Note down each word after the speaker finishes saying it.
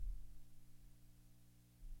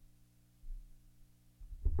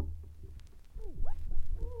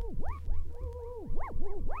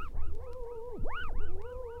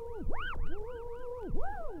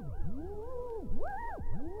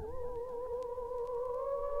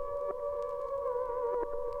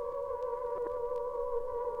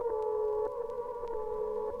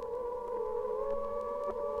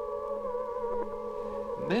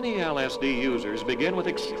Many LSD users begin with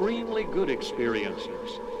extremely good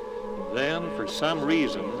experiences. Then, for some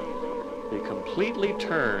reason, they completely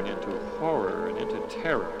turn into horror and into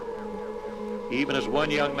terror. Even as one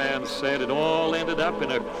young man said, it all ended up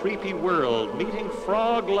in a creepy world, meeting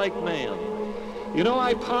frog-like man. You know,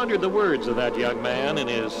 I pondered the words of that young man in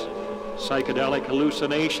his psychedelic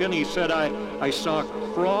hallucination. He said, I saw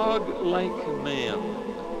frog-like man.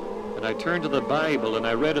 And I turned to the Bible, and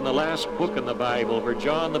I read in the last book in the Bible, where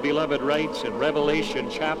John the Beloved writes in Revelation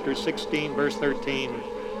chapter 16, verse 13,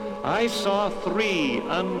 I saw 3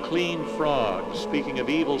 unclean frogs, speaking of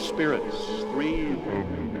evil spirits, 3...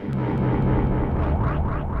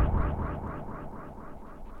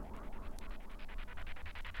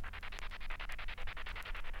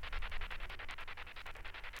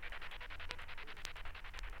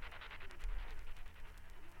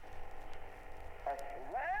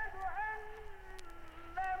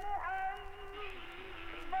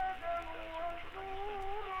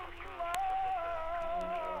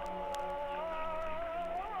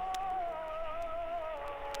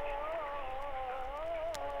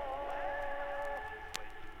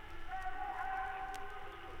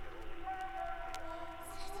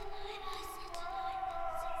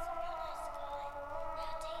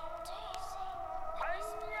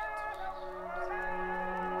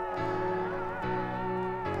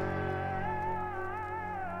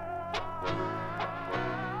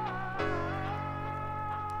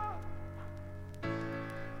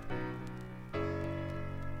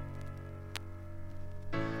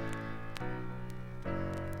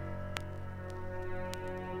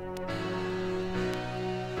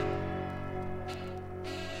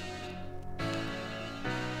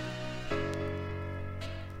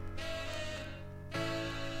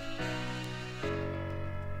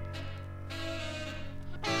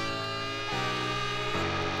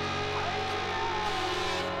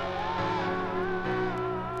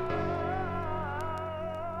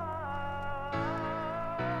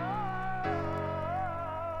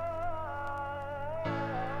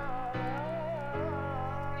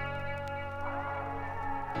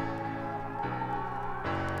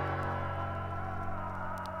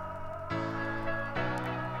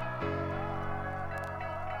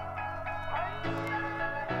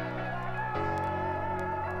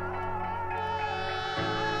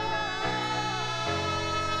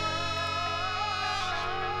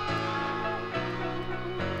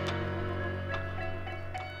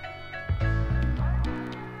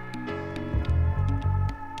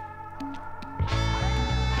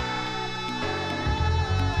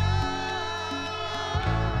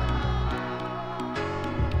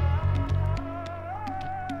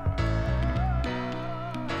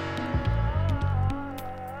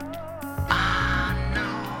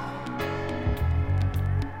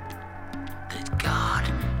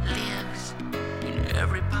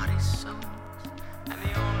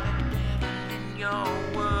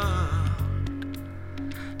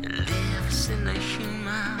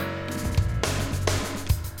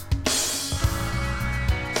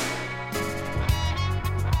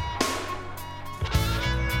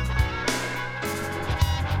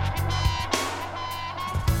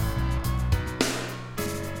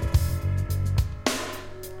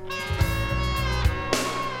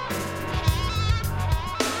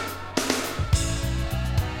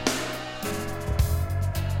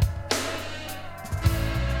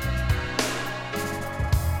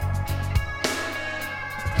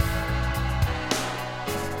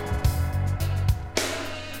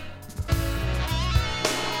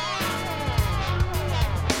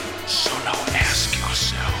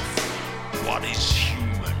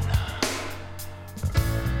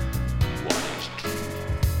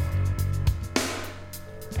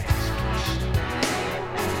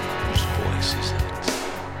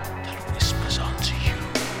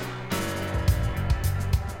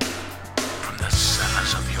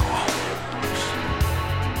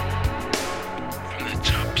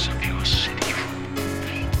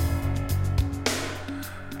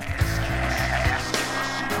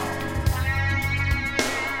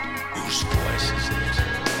 Whose voice is it?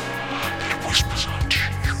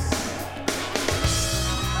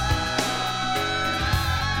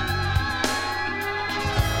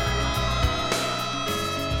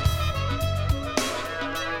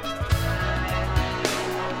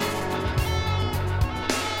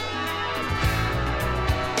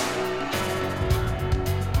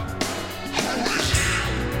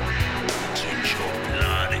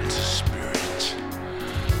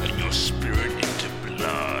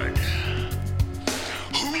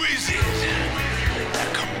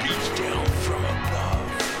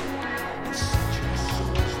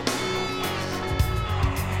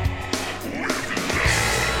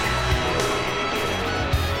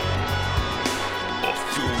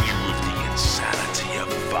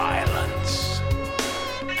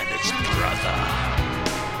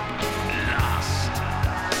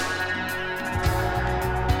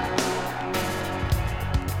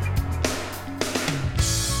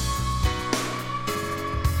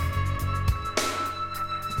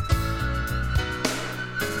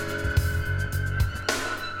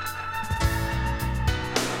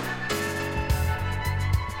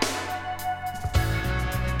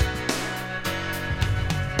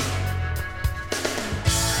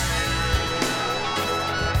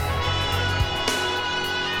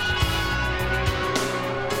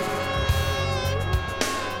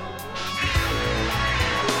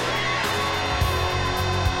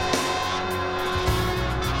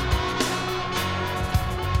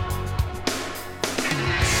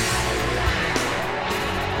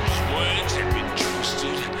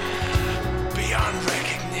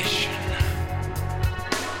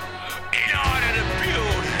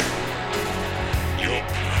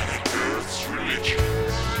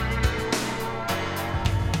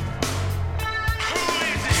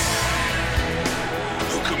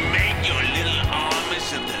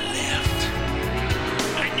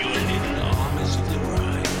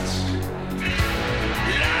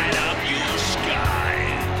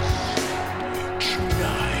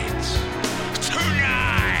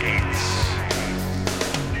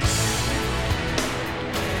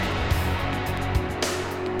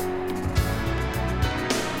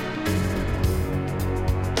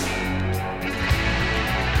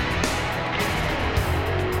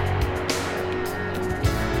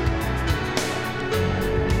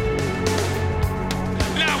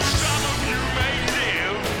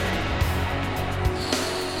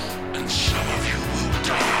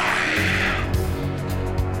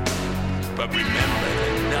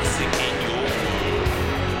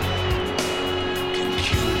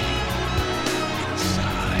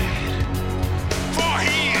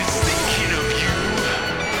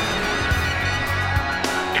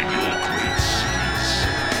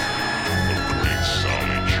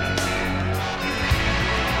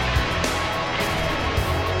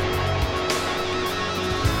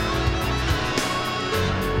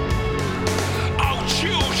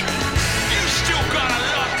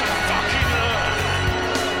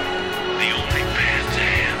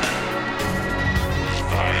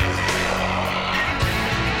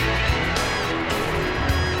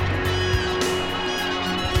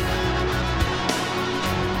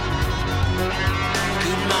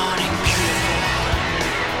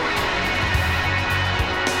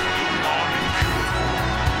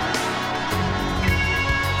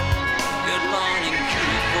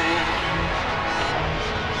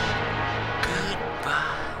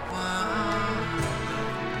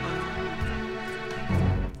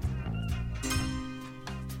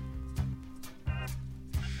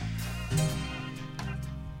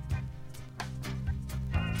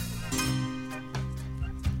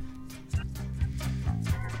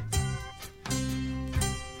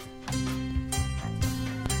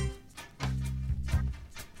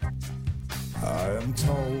 am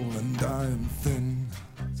tall and I am thin,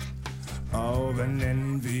 of an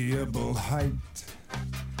enviable height,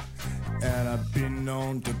 and I've been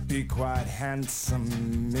known to be quite handsome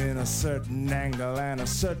in a certain angle and a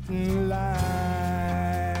certain light.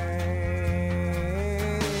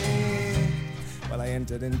 Well, I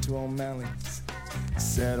entered into O'Malley's,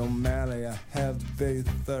 said, O'Malley, I have a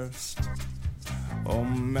thirst.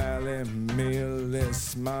 O'Malley merely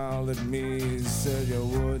smiled at me, said you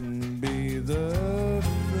wouldn't be the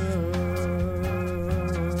first.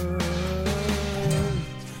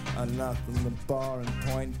 I knocked on the bar and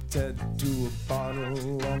pointed to a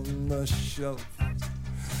bottle on the shelf,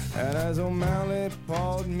 and as O'Malley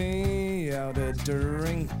poured me out a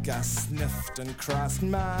drink, I sniffed and crossed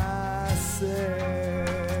myself.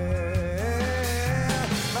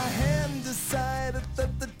 My hand decided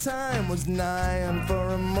that the time was nigh, and for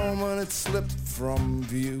a moment it slipped from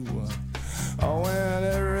view. Oh, when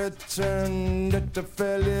it returned, it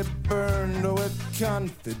fairly burned with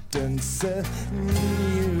confidence new.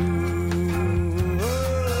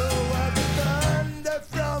 Oh, what thunder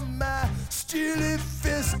from my steely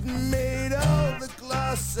fist made all the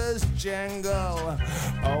glasses jangle.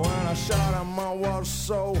 Oh, when I shot him, I was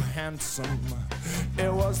so handsome.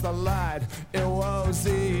 It was the light, it was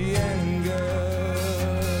the anger.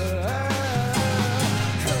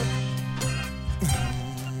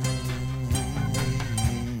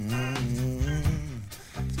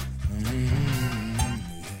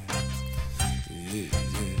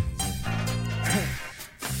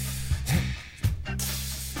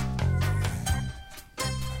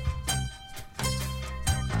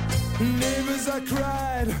 Neighbors, I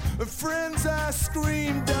cried, friends, I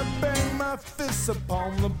screamed, I banged my fists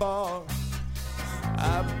upon the bar.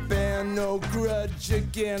 I bear no grudge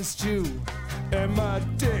against you, and my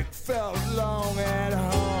dick felt long and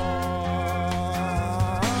hard.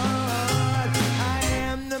 I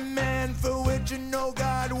am the man for which no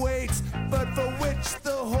God waits, but for which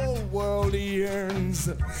the whole world yearns.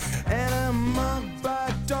 And I'm marked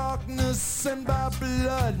by darkness and by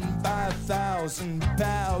blood and by 1,000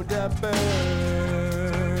 powder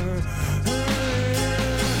burns.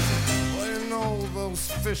 Well, you know those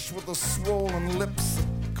fish with the swollen lips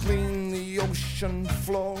that clean the ocean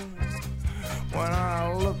floor? When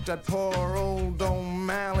I looked at poor old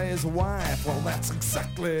O'Malley's wife, well, that's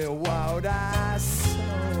exactly what I saw.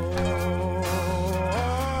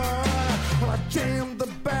 Well, I jammed the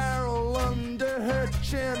barrel under her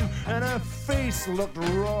chin, and her face looked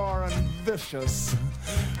raw and vicious.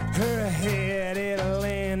 Her head, it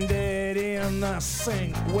landed in the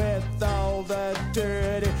sink with all the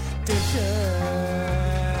dirty dishes.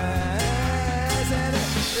 And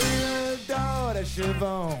her daughter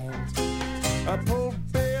Siobhan, I pulled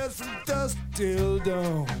beers from dusk till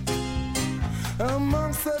dawn.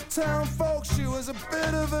 Amongst the town folks, she was a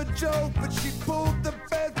bit of a joke, but she pulled the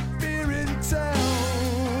best beer in town.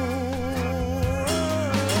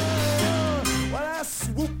 Well, I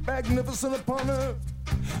swooped magnificent upon her.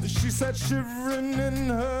 She sat shivering in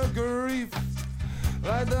her grief,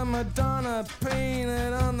 like the Madonna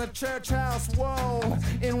painted on the church house wall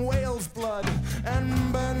in whale's blood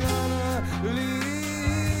and banana leaves.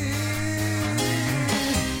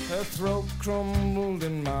 Her throat crumbled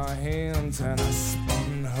in my hands, and I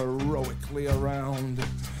spun heroically around.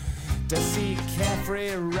 To see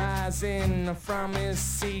Caffrey rising from his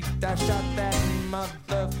seat, I shot that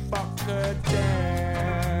motherfucker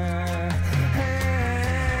down.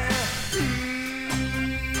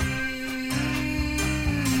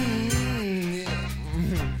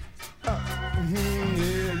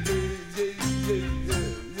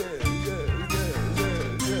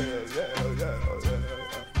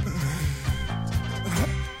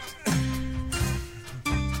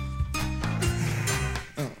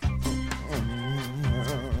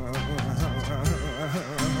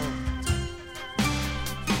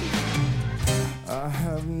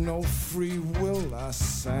 No free will, I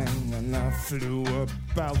sang, and I flew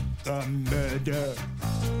about the murder.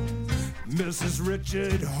 Mrs.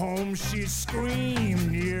 Richard Holmes, she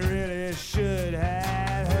screamed, you really should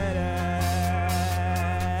have heard her.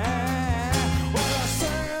 Well, I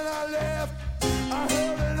sang and I laughed, I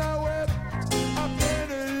heard and I wept, I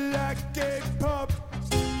panted like a pup.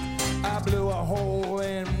 I blew a hole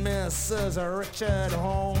in Mrs. Richard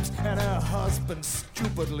Holmes, and her husband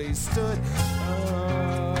stupidly stood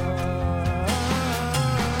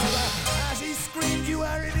as he screamed, you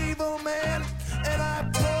are an evil man. And I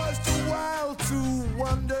paused a while to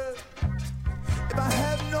wonder, if I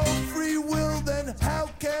have no free will, then how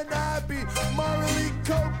can I be morally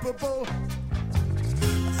culpable?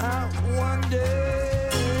 I wonder.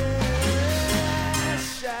 I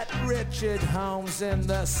shot Richard wretched homes in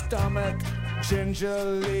the stomach.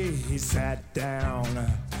 Gingerly he sat down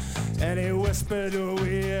and he whispered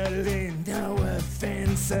weirdly, no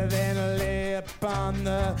offensive, and lay upon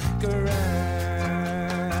the ground.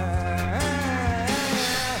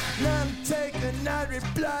 None taken, I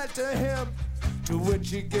replied to him, to which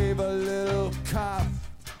he gave a little cough.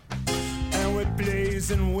 And with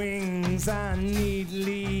blazing wings I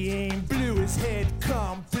neatly aimed, blew his head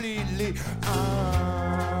completely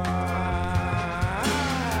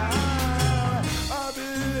I've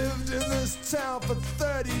lived in this town for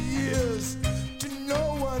 30 years. To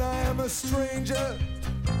no one I am a stranger.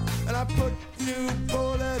 And I put new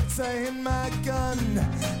bullets in my gun,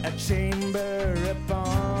 a chamber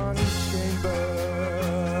upon chamber.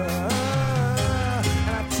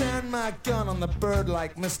 Turned my gun on the bird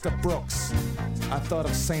like Mr. Brooks. I thought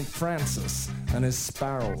of St. Francis and his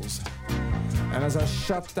sparrows. And as I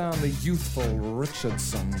shot down the youthful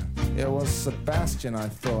Richardson, it was Sebastian I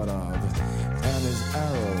thought of and his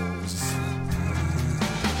arrows.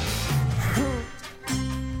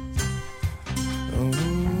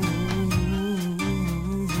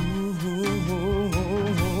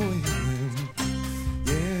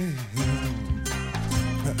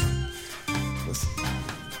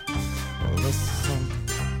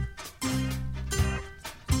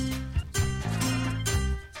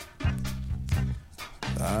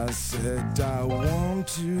 I said I want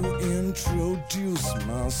to introduce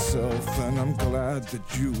myself, and I'm glad that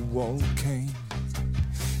you all came.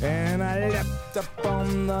 And I leapt up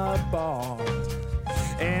on the bar,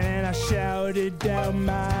 and I shouted out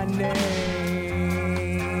my name.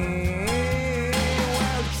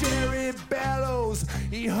 While Jerry Bellows,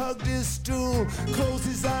 he hugged his stool, closed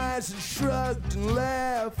his eyes and shrugged and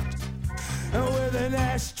laughed. And with an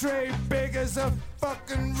ashtray big as a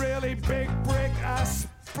fucking really big brick, I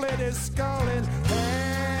split his skull in half.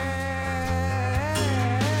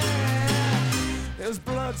 His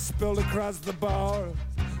blood spilled across the bar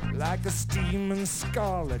like a steaming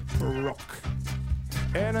scarlet brook.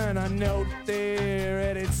 And then a note there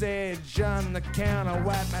at its edge on the counter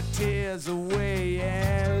wiped my tears away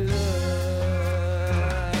and looked.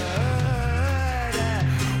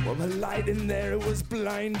 Well, the light in there, it was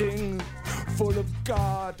blinding, full of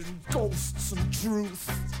God and ghosts and truth.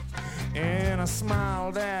 And I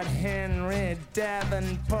smiled at Henry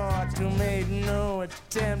Davenport, who made no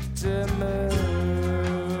attempt to move.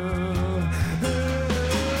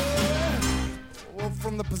 Well,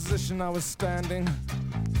 from the position I was standing,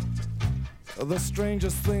 the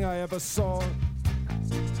strangest thing I ever saw,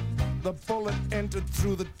 the bullet entered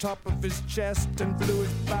through the top of his chest and blew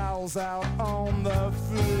his bowels out on the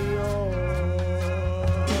floor.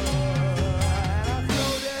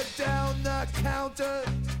 Down the counter,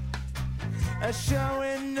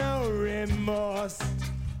 showing no remorse.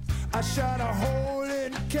 I shot a hole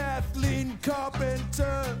in Kathleen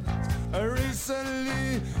Carpenter,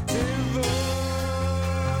 recently divorced.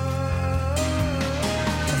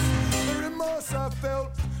 The remorse I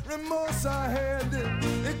felt, remorse I had,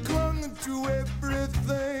 it clung to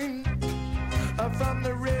everything. From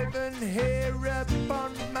the ribbon hair up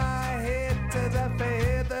on my head to the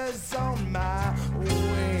feathers on my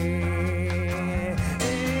wing.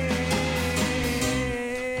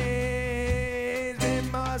 They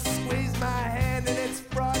must squeeze my hand in its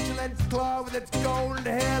fraudulent claw with its gold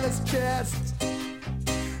hairless chest.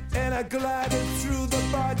 And I glided through the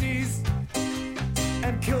bodies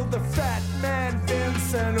and killed the fat man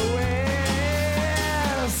Vincent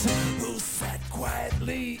Wells, who sat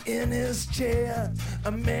quietly in his chair,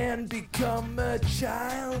 a man become a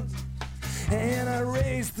child. And I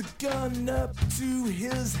raised the gun up to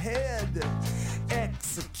his head,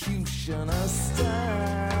 executioner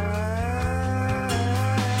style.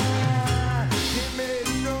 He made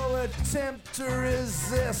no attempt to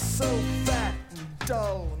resist, so fat and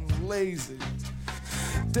dull and lazy.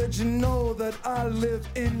 Did you know that I live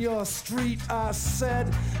in your street, I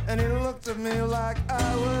said, and he looked at me like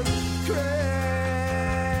I was crazy.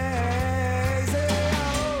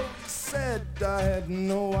 Oh, he said I had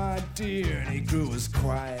no idea, and he grew as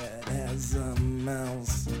quiet as a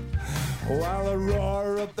mouse. While the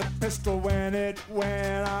roar of the pistol when it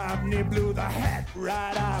went off, and he blew the hat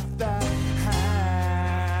right off the hat.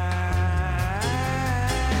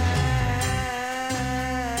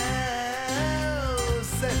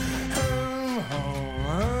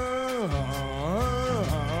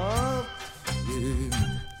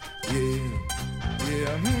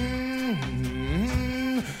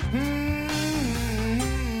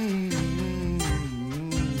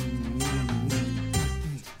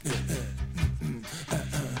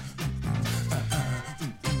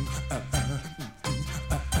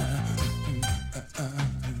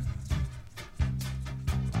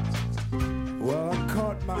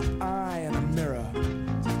 my eye in a mirror,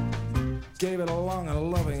 gave it a long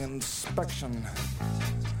and loving inspection.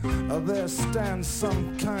 There stands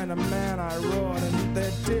some kind of man, I roared, and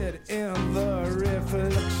there did in the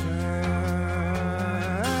reflection.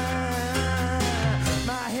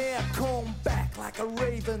 My hair combed back like a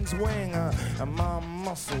raven's wing, and my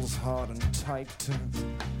muscles hard and tight.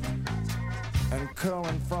 And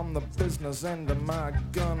curling from the business end of my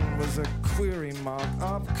gun was a query mark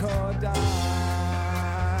of Kodai.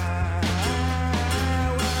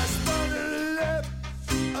 When I spun to the left,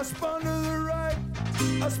 I spun to the right,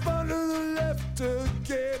 I spun to the left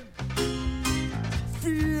again.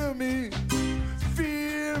 Fear me,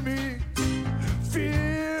 fear me,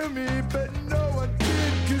 fear me, but no one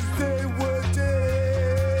did, 'cause they were dead.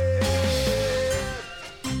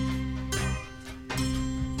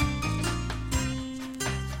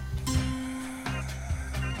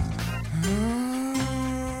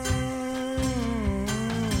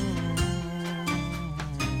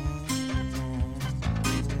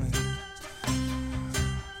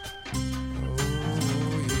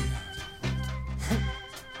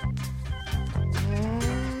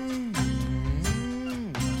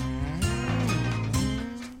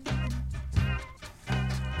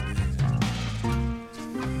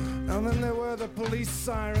 Police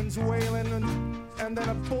sirens wailing, and then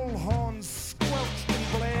a bullhorn squelched and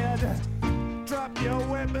blared. Drop your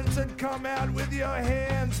weapons and come out with your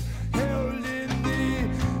hands held in the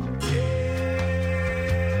air.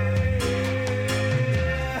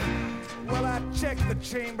 Well, I checked the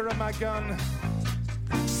chamber of my gun,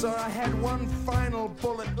 so I had one final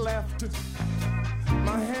bullet left.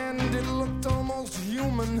 My hand, it looked almost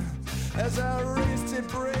human as I raised it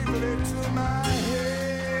bravely to my head.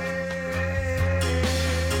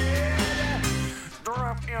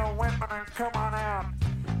 Drop your weapon and come on out.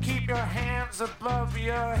 Keep your hands above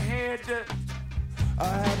your head. I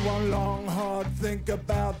had one long, hard think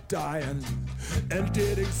about dying and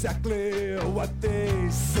did exactly what they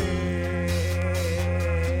said.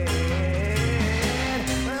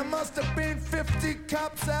 There must have been 50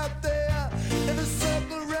 cops out there in a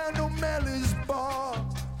circle around O'Malley's bar.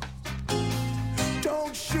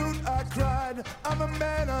 Don't shoot, I cried, I'm a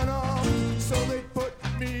man unarmed. So they put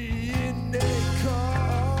me in a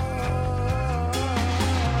car,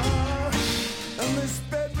 and they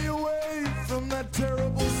sped me away from that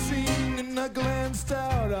terrible scene. And I glanced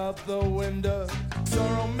out of the window,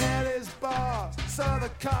 saw O'Malley's bar, saw the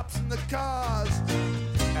cops in the cars,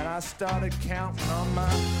 and I started counting on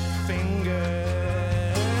my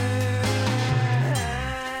fingers.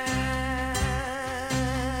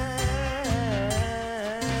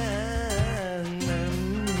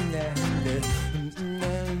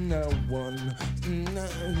 One, two,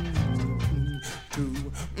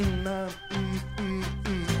 three.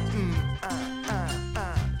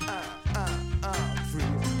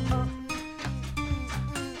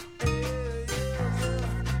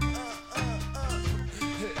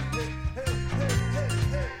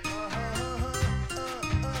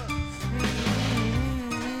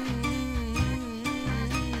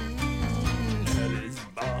 O'Malley's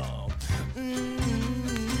bar.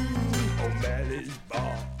 O'Malley's bar.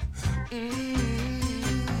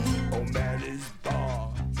 O'Malley's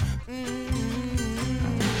bar.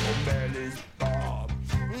 O'Malley's bar.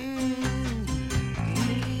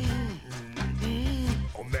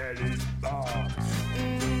 O'Malley's bar.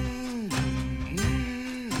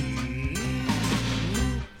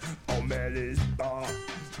 O'Malley's bar.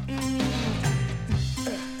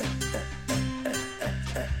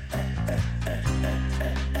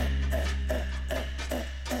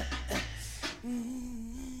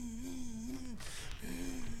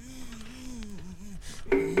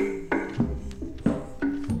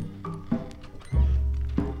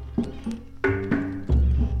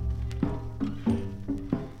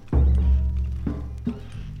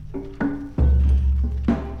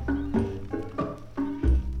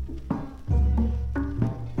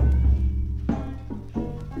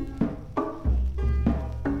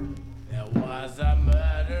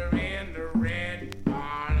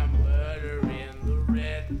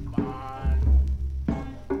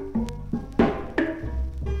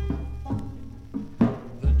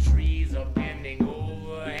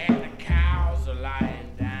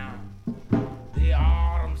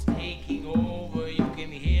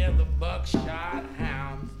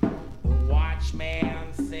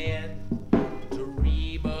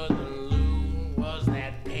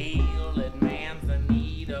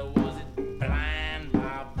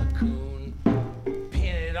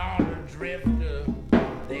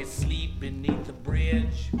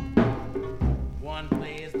 One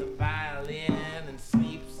plays the violin and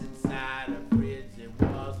sleeps inside a bridge. It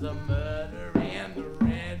was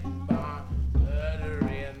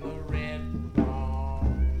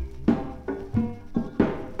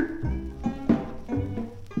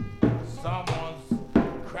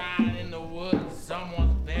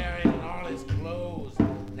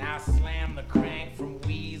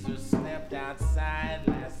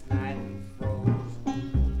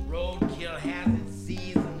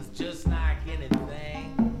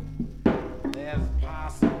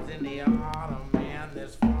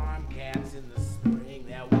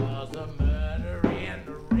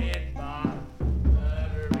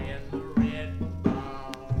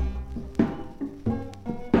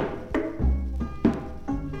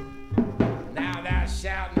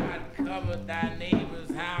covet thy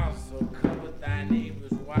neighbor's house or covet thy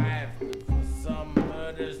neighbor's wife, but for some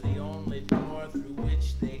murders the only door through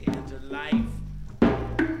which they enter life.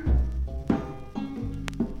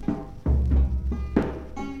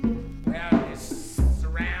 Well, they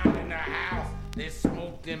surrounded the house, they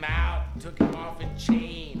smoked him out, took him off in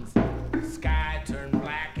chains. The sky turned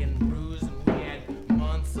black and bruised, and we had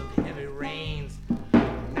months of heavy rains.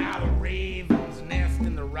 Now the ravens nest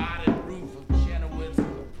in the rotted roof of Chenoweth's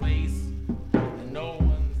little place, and no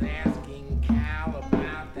one's asking Cal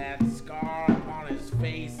about that scar upon his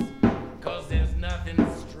face, 'cause there's nothing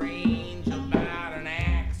strange about an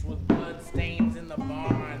axe with blood stains in the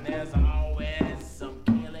barn. There's always some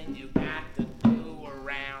killing you got to do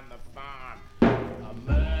around the farm. A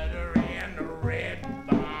murder in the red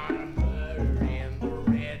barn, a murder in the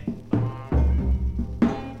red barn.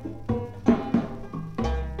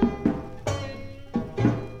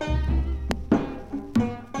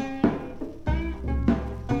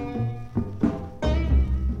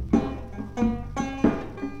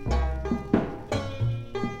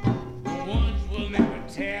 The woods will never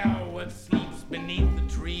tell what sleeps beneath the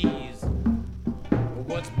trees, or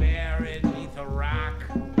what's buried beneath a rock,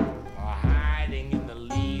 or hiding in the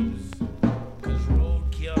leaves. 'Cause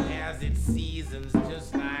roadkill has its seasons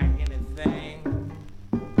just like anything.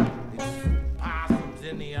 It's possums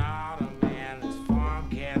in the autumn and it's farm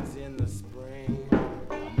cats in the spring.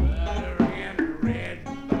 A murder in the red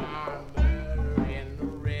barn, murder in the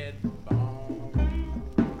red barn.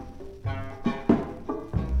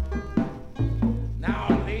 Now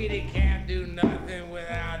a lady can't do nothing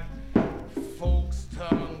without folks'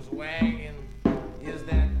 tongues wagging. Is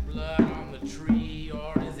that blood on the tree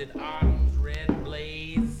or is it autumn's red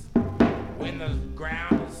blaze? When the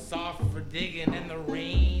ground is soft for digging and the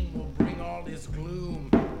rain will bring all this gloom,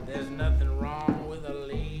 there's nothing wrong with a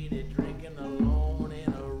lady drinking alone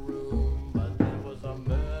in a room. But there was a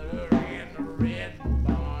murder in the red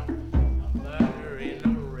barn, a murder in the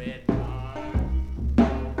red barn.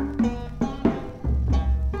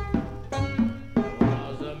 There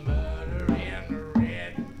was a murder in the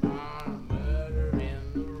red barn, murder in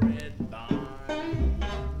the red barn.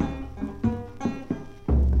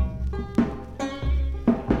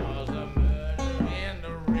 There was a murder in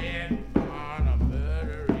the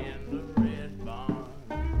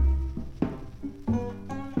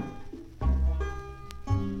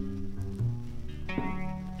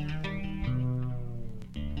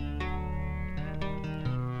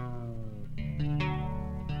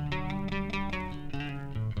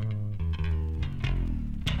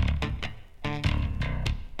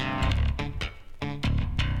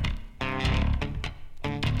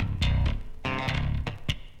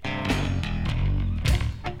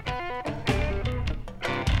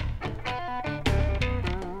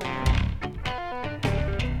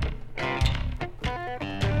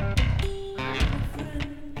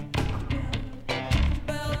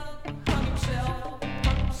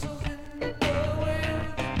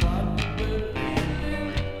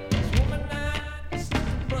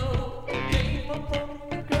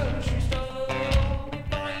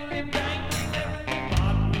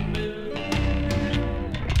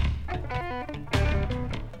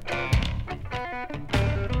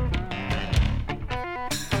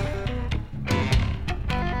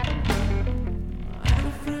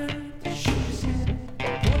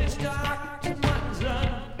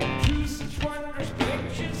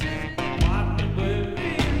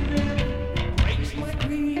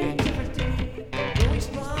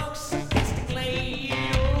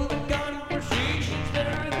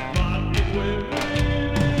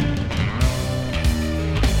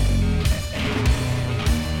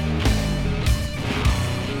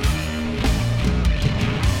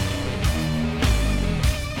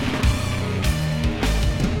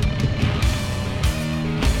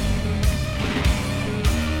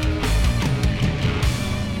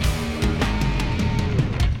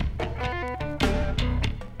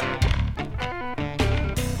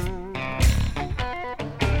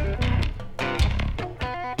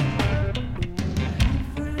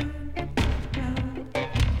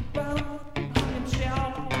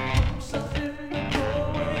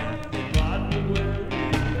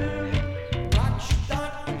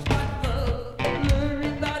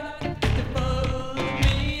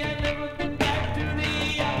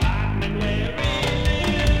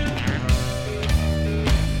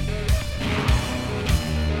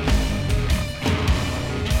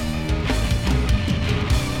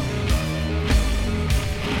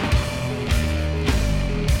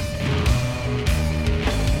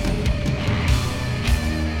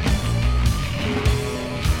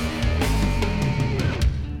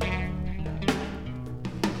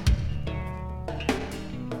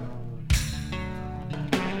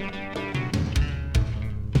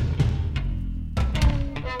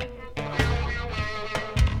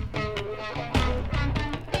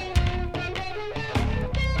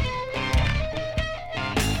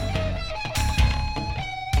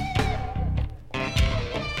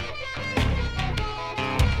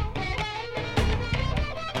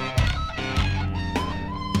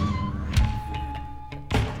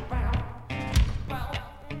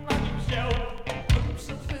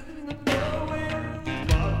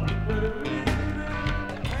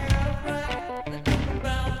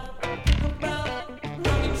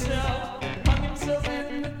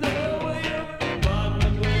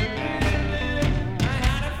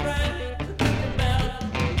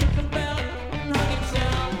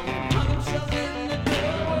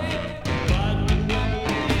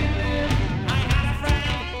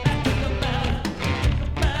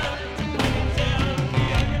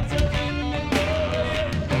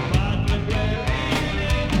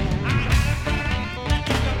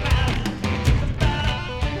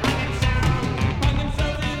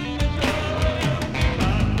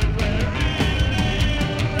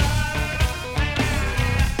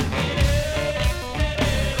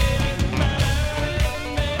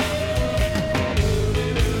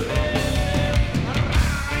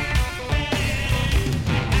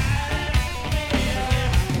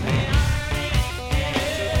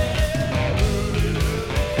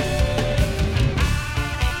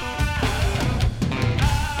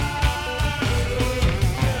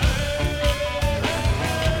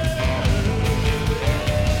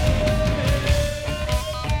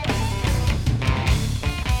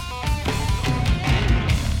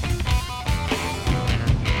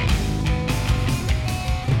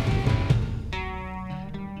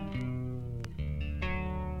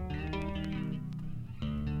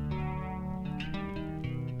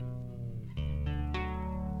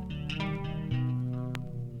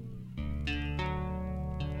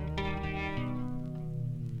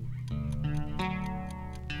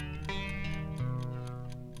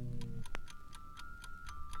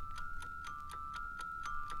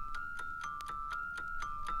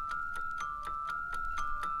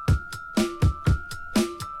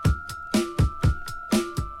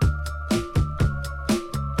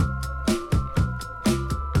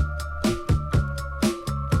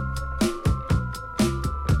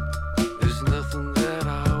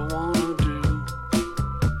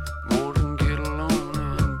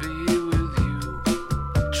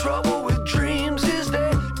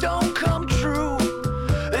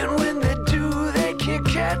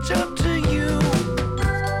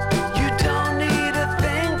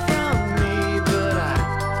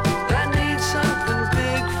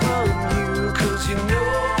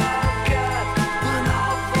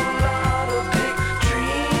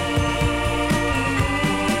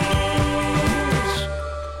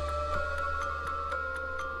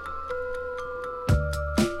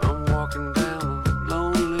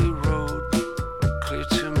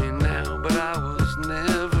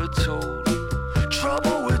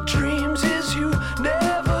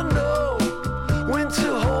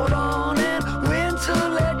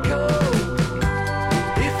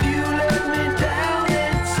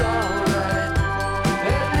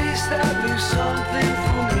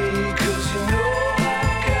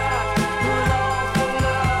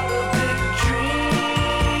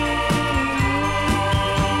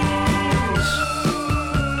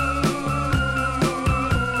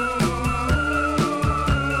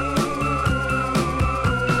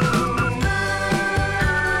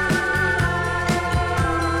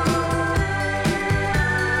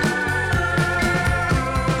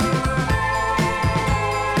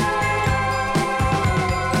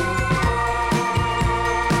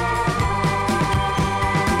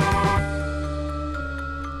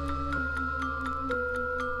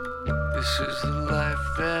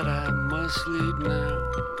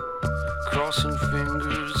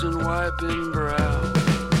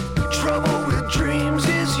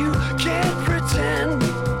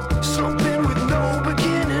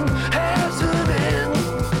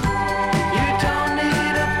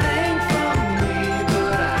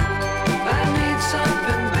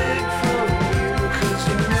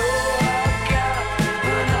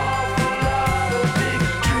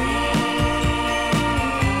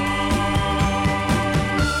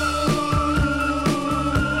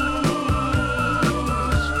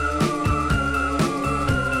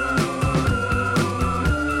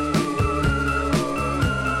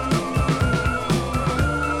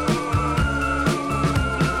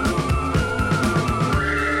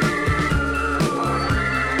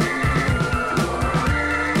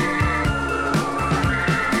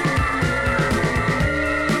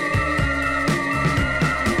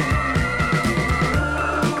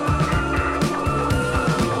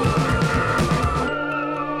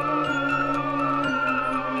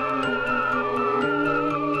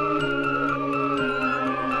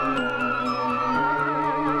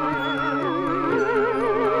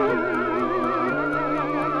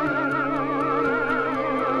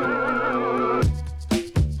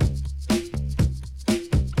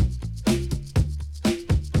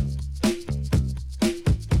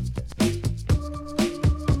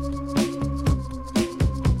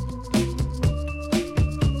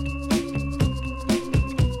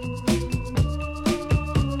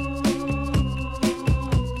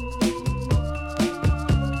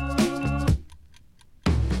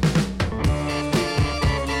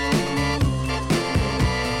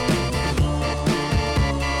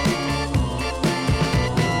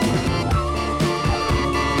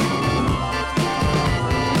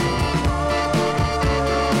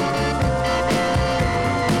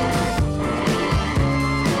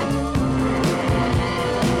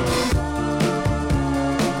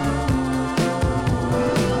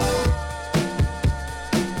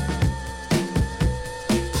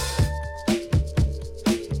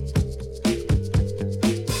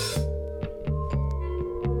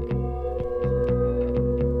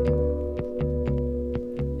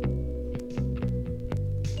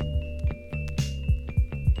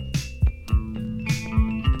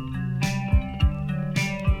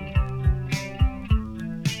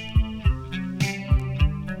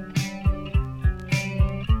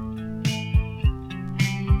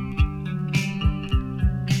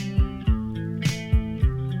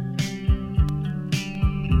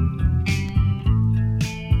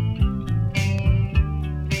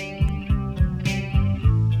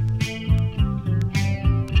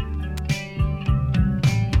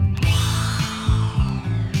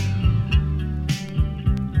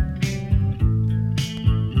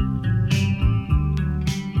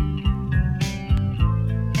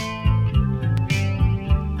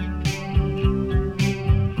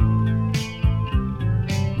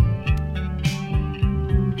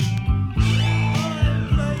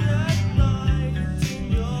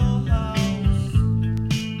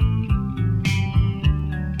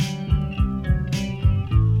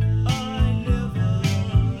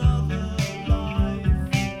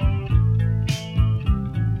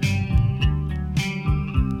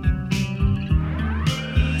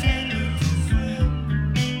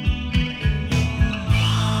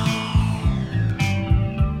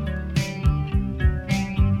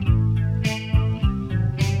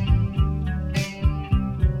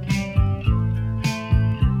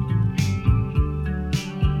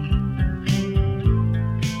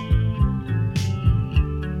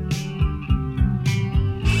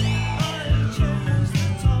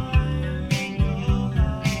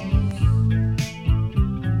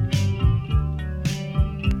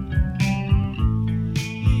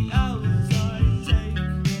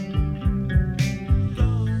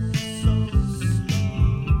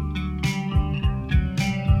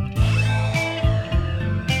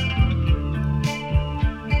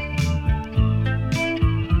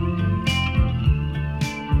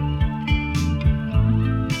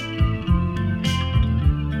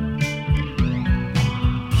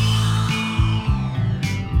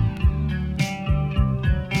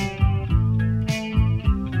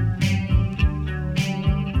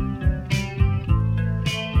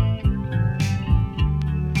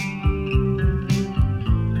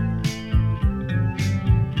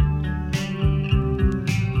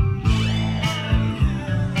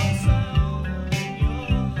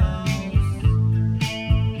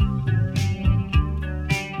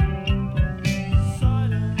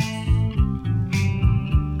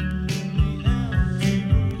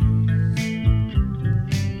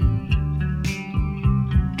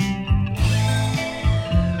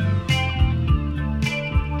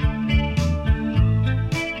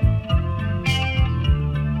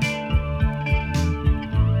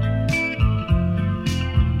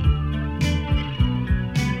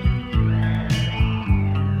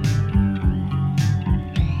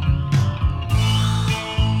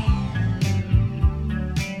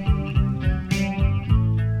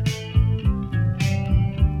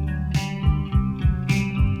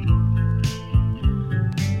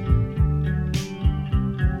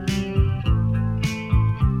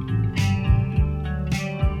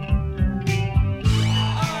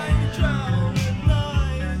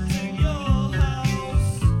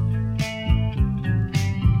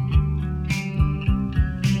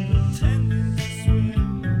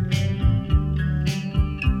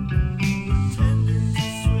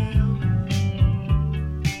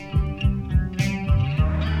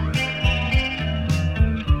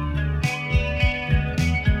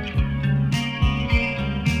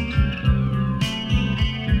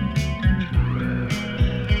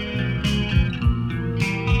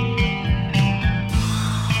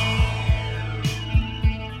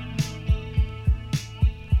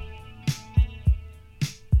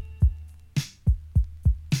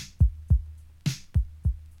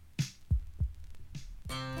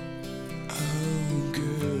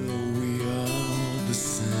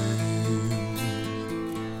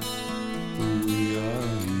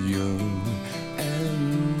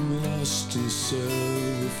lost and so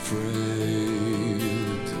afraid.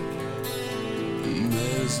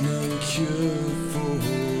 There's no cure for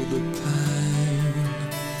the pain,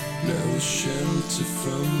 no shelter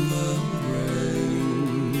from the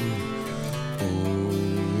rain.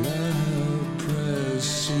 All our prayers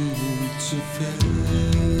seem to fail.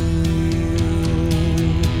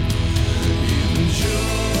 In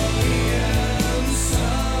joy and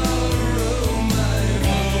sorrow, my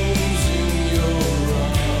home's in your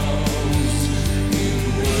arms. In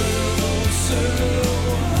worlds so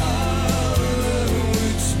hollow,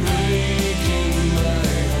 it's breaking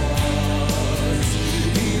my heart.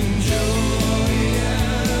 In joy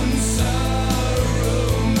and sorrow,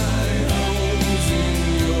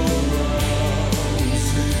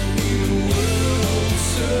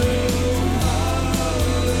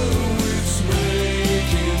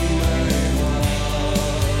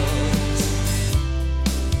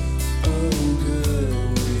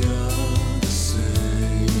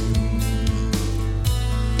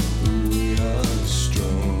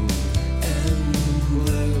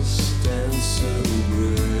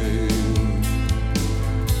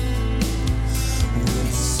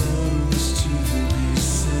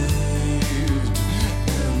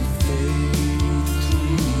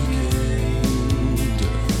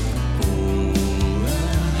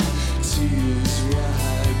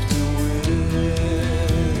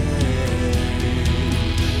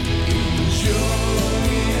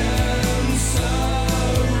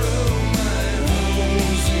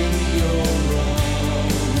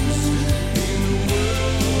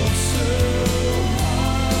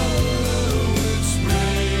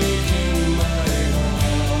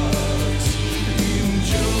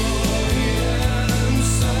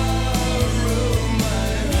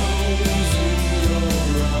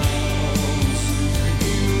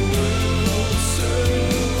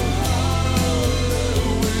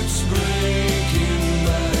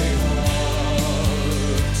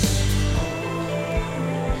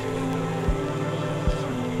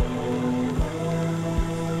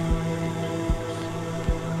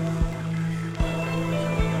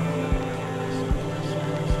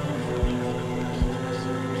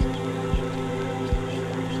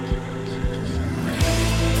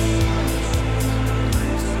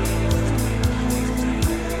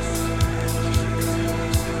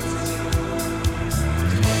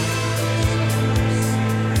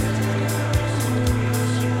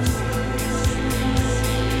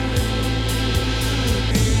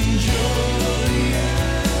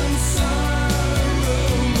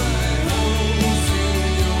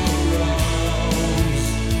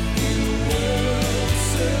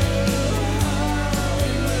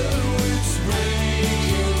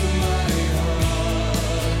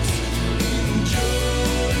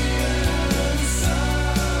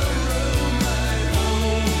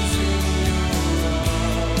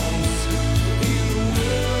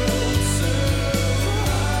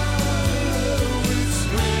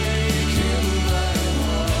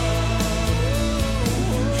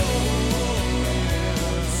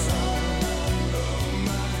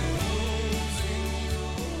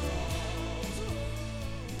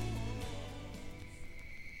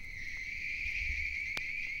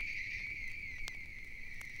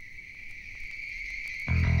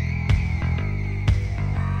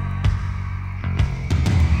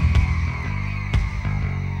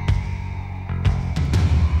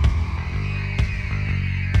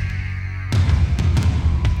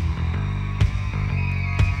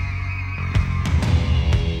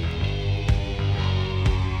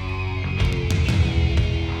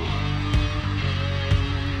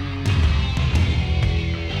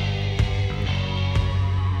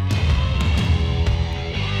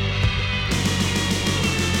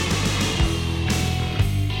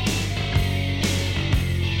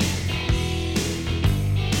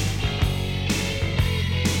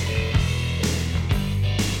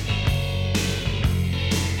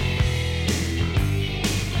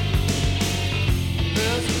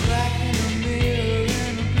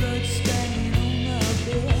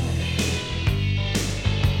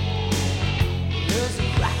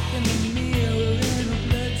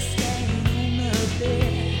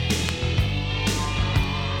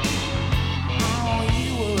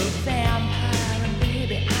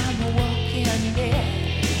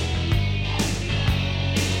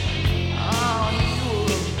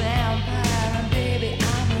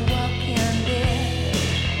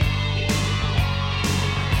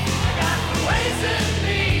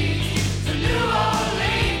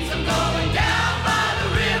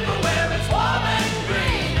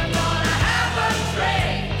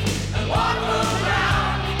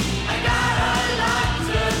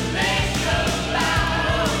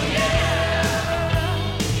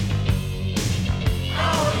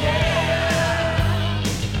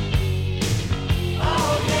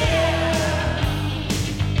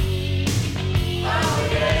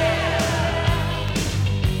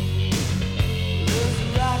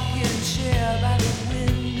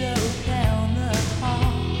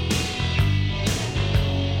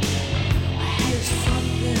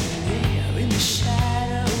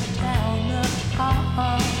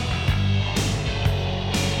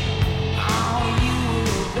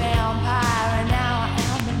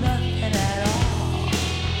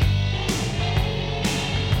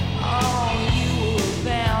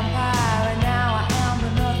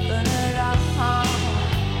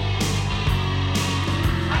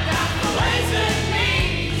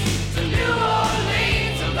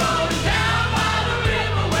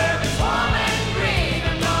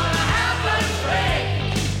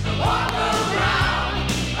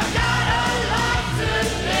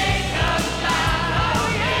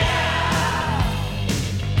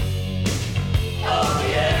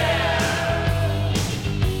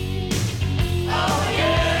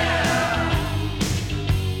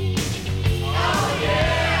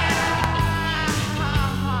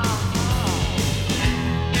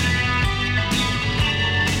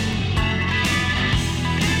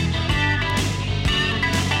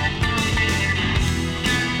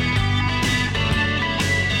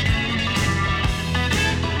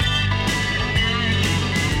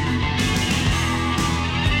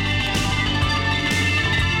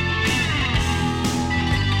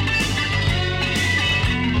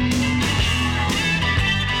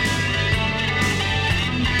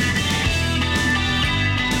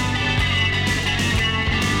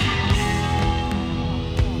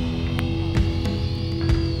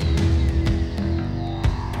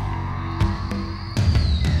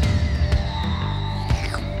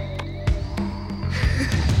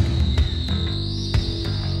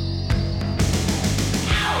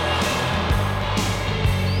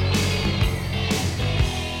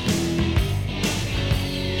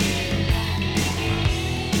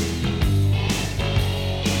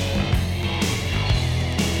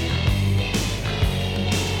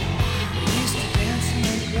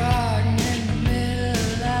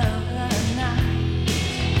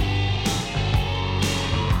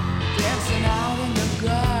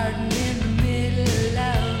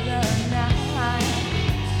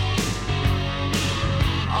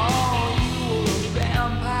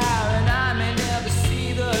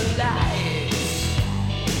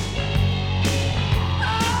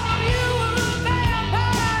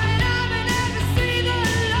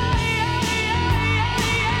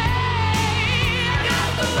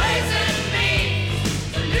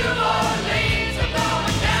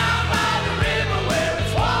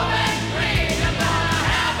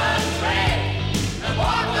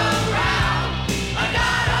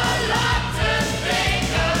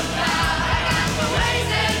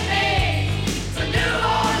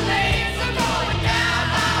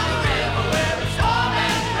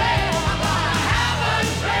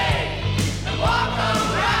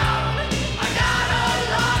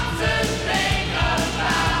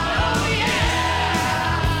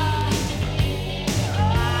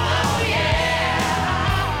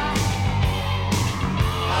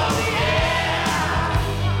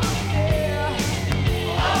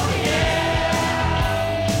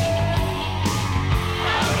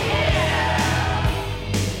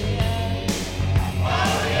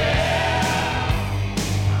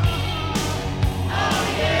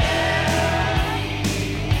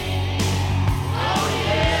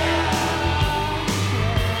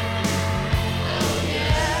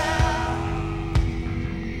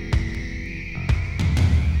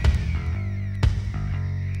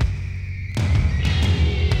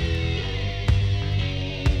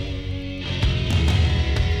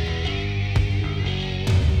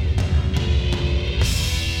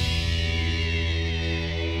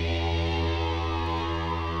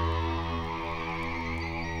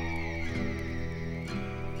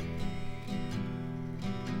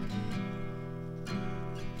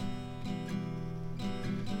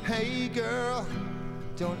 Hey girl,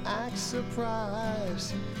 don't act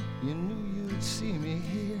surprised. You knew you'd see me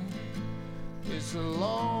here. It's a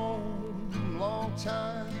long, long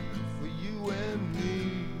time for you and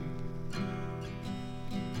me.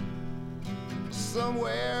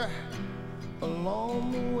 Somewhere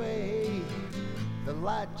along the way, the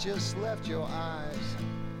light just left your eyes,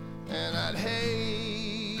 and I'd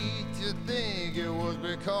hate to think it was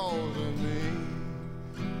because of me.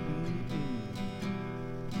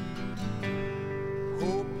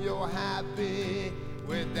 Hope you're happy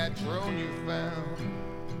with that drone you found,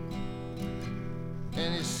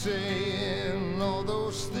 and he's saying all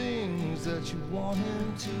those things that you want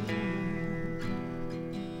him to.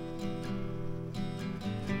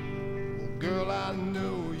 Well, girl, I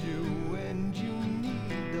know you, and you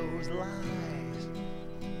need those lies,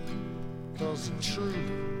 'cause the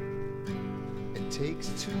truth, it takes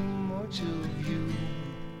too much of you.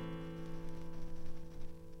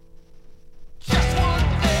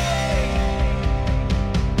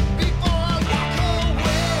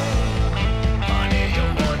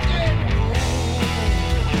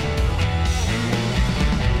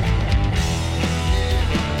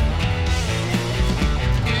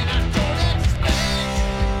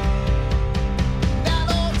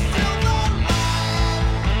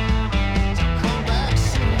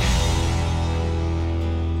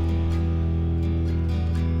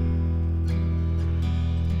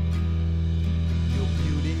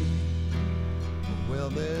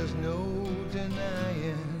 There's no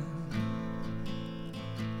denying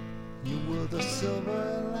you were the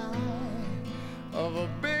silver light of a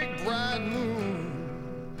big bright moon.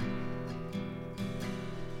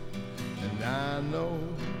 And I know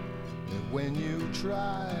that when you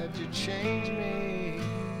tried to change me,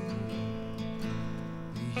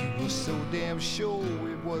 you were so damn sure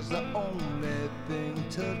it was the only thing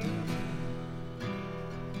to do.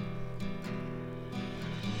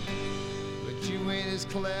 You ain't as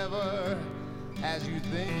clever as you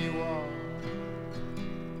think you are.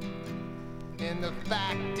 And the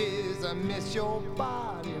fact is, I miss your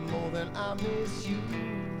body more than I miss you.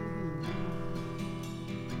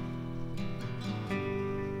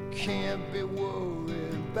 Can't be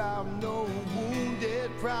worried about no wounded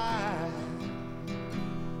pride,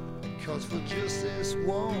 'cause for just this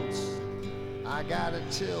once, I gotta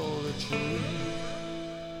tell the truth.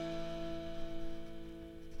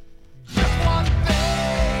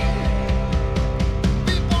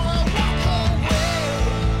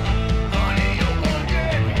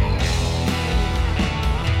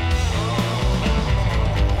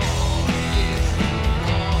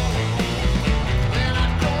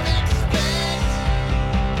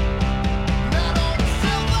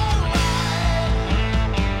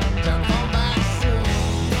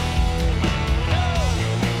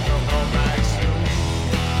 Come back soon.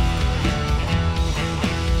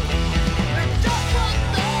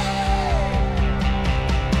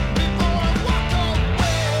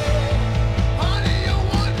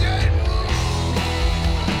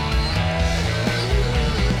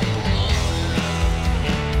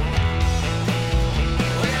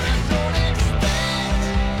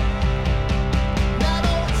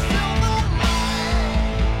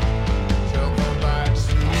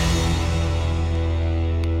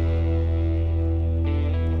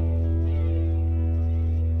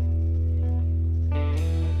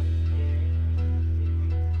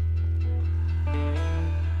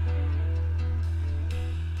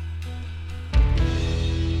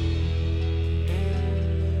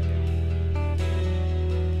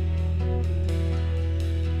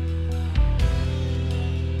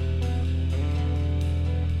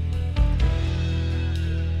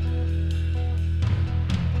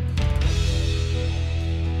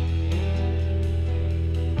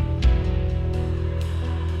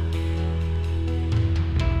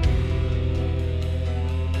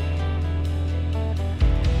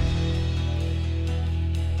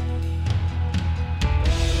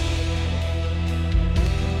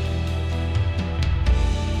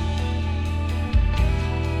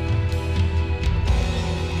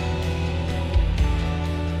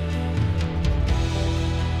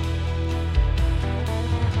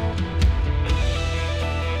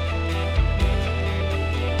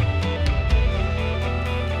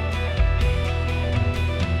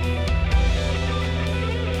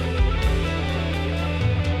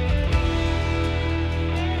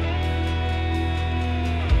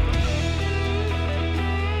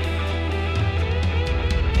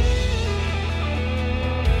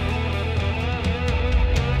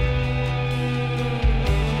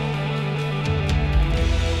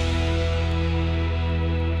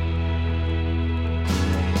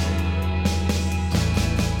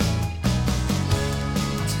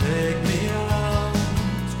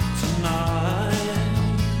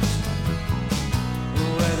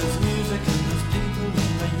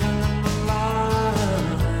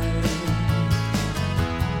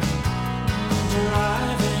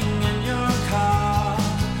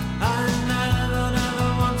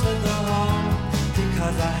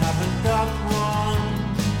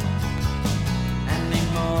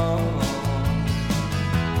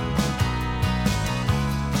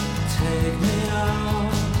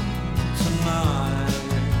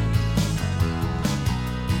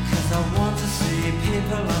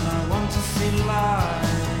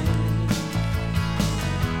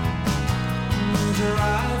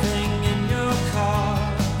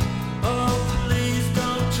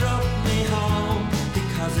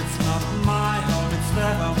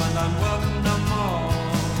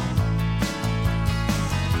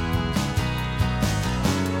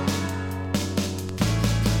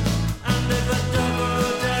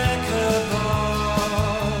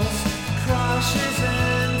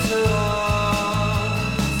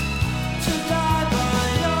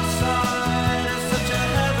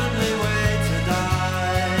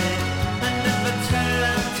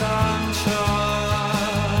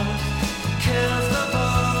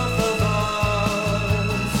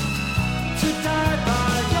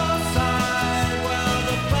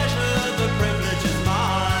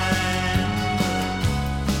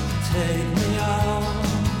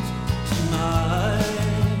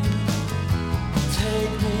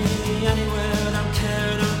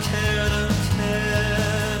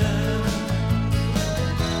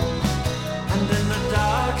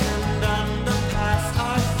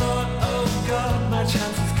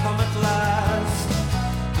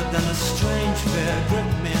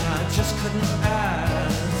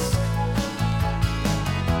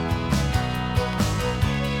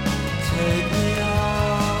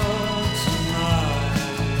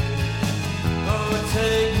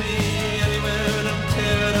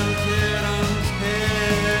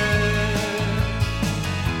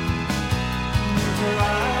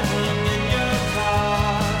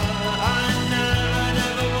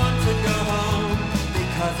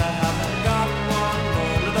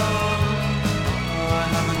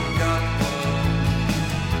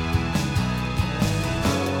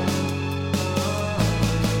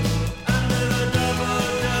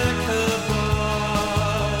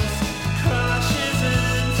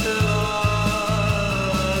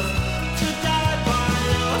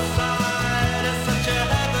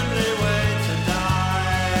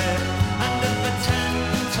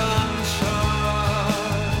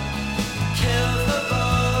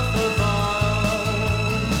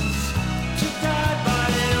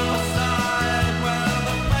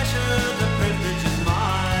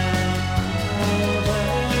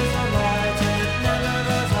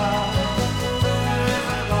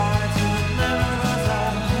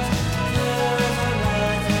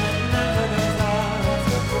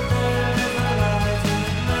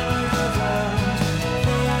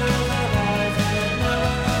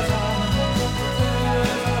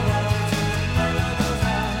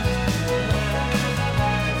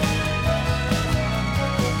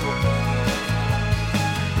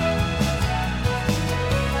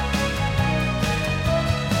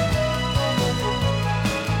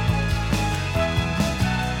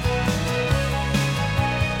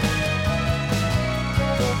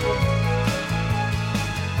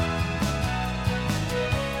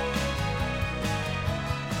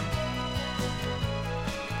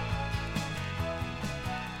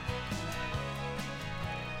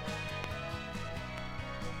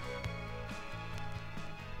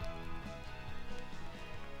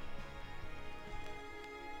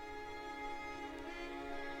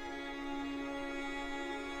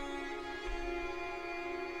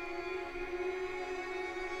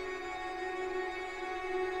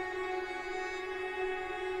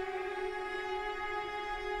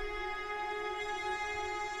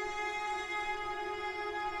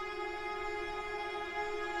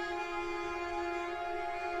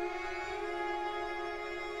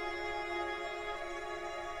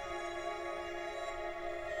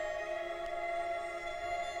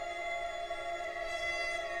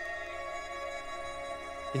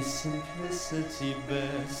 Is simplicity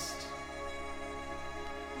best,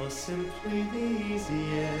 or simply the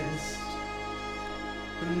easiest,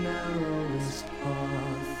 the narrowest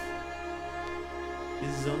path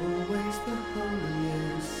is always the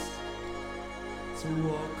holiest? To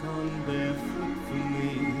walk on barefoot for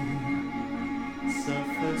me,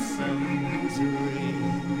 suffer some misery.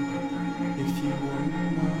 If you want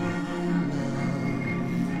my love,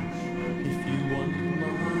 if you want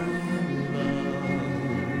my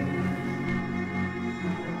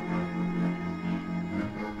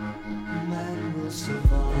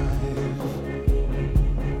survive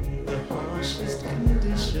the harshest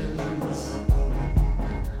conditions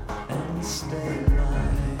and stay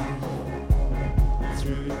alive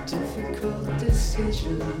through difficult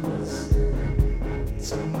decisions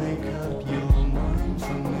to make up your mind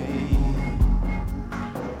for me.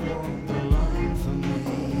 Walk the line for me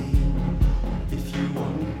if you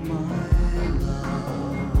want my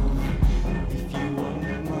love, if you want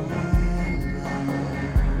my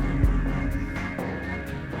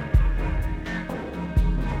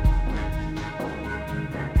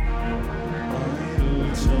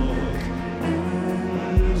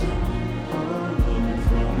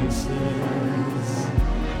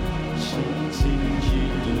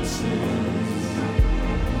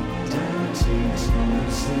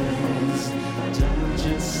don't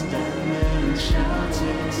just stand there and shout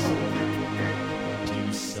it.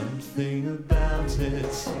 Do something about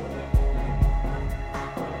it.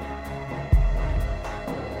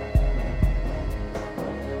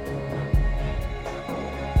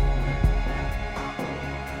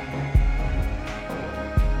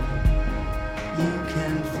 You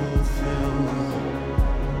can fulfill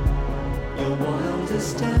your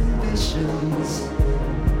wildest ambitions,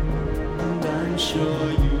 and I'm sure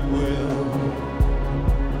you will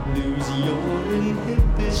lose your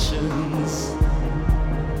inhibitions.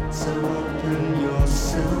 So open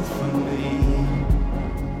yourself for me,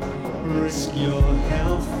 risk your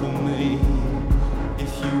health for me,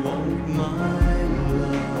 if you want my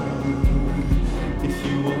love, if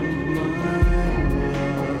you want my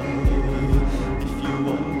love, if you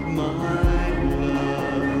want my love,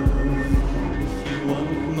 if you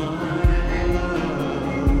want my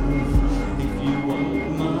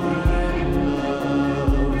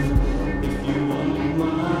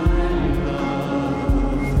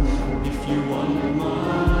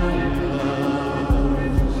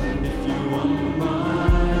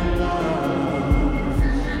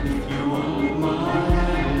if you want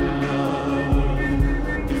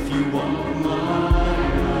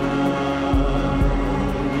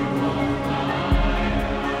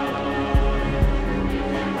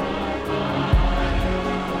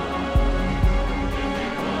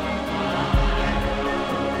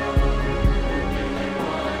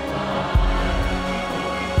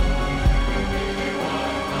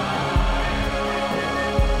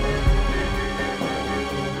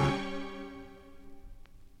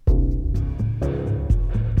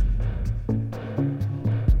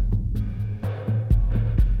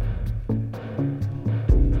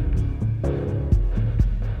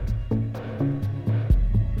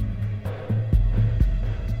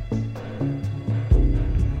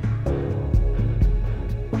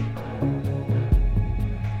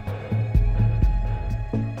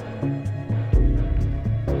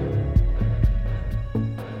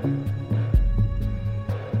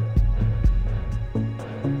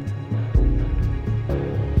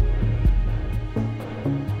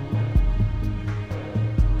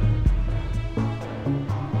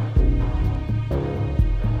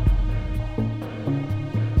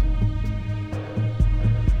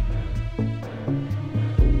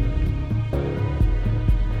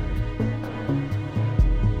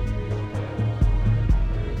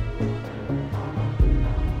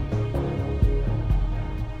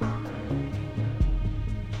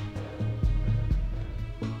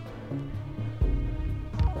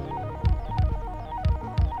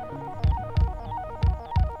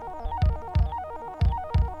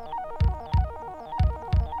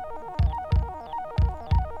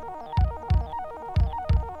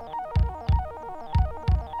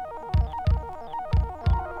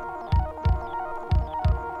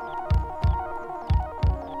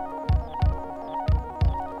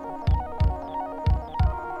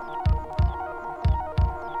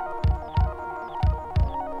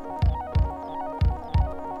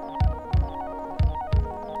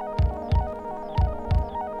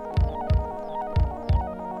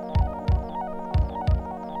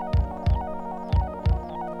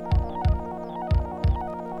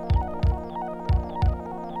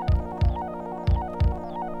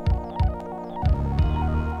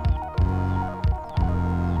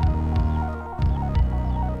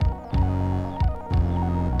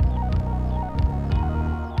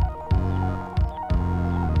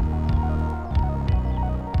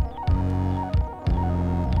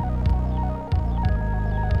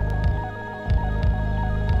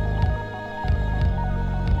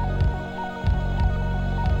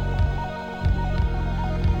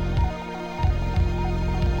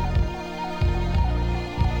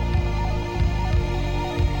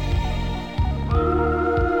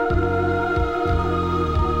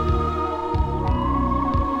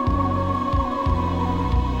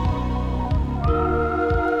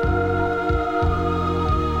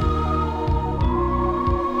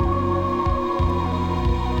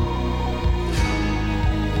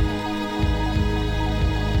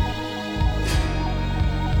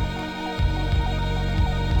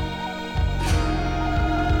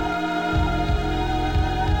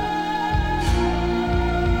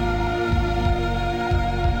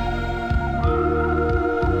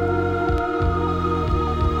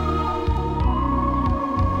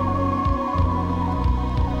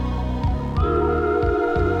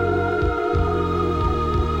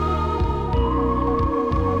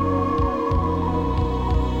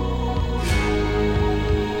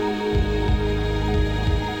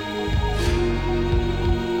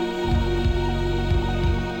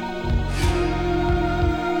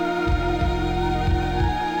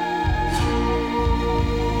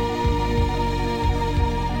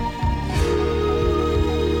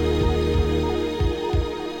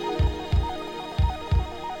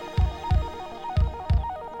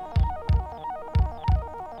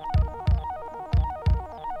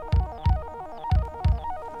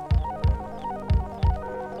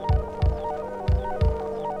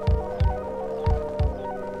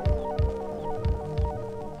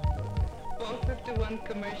 451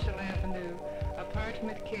 Commercial Avenue,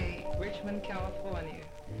 Apartment K, Richmond, California.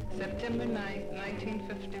 September 9th,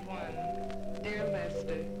 1951. Dear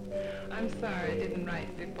Lester, I'm sorry I didn't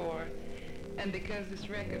write before, and because this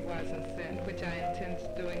record wasn't sent, which I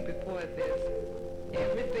intended doing before this,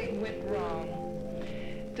 everything went wrong.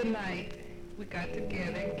 Tonight, we got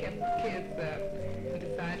together and kept the kids up and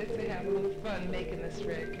decided to have a little fun making this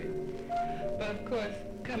record. But of course,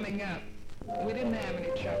 coming up, we didn't have any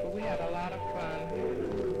trouble. We had a lot of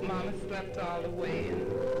fun. Mama slept all the way,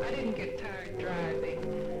 and I didn't get tired driving.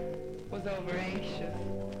 Was over anxious.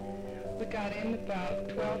 We got in about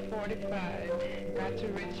 12:45, got to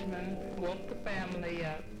Richmond, woke the family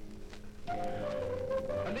up.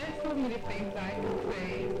 Well, there's so many things I can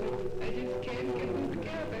say, but I just can't get them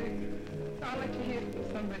together. So I'll let you hear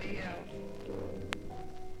from somebody else.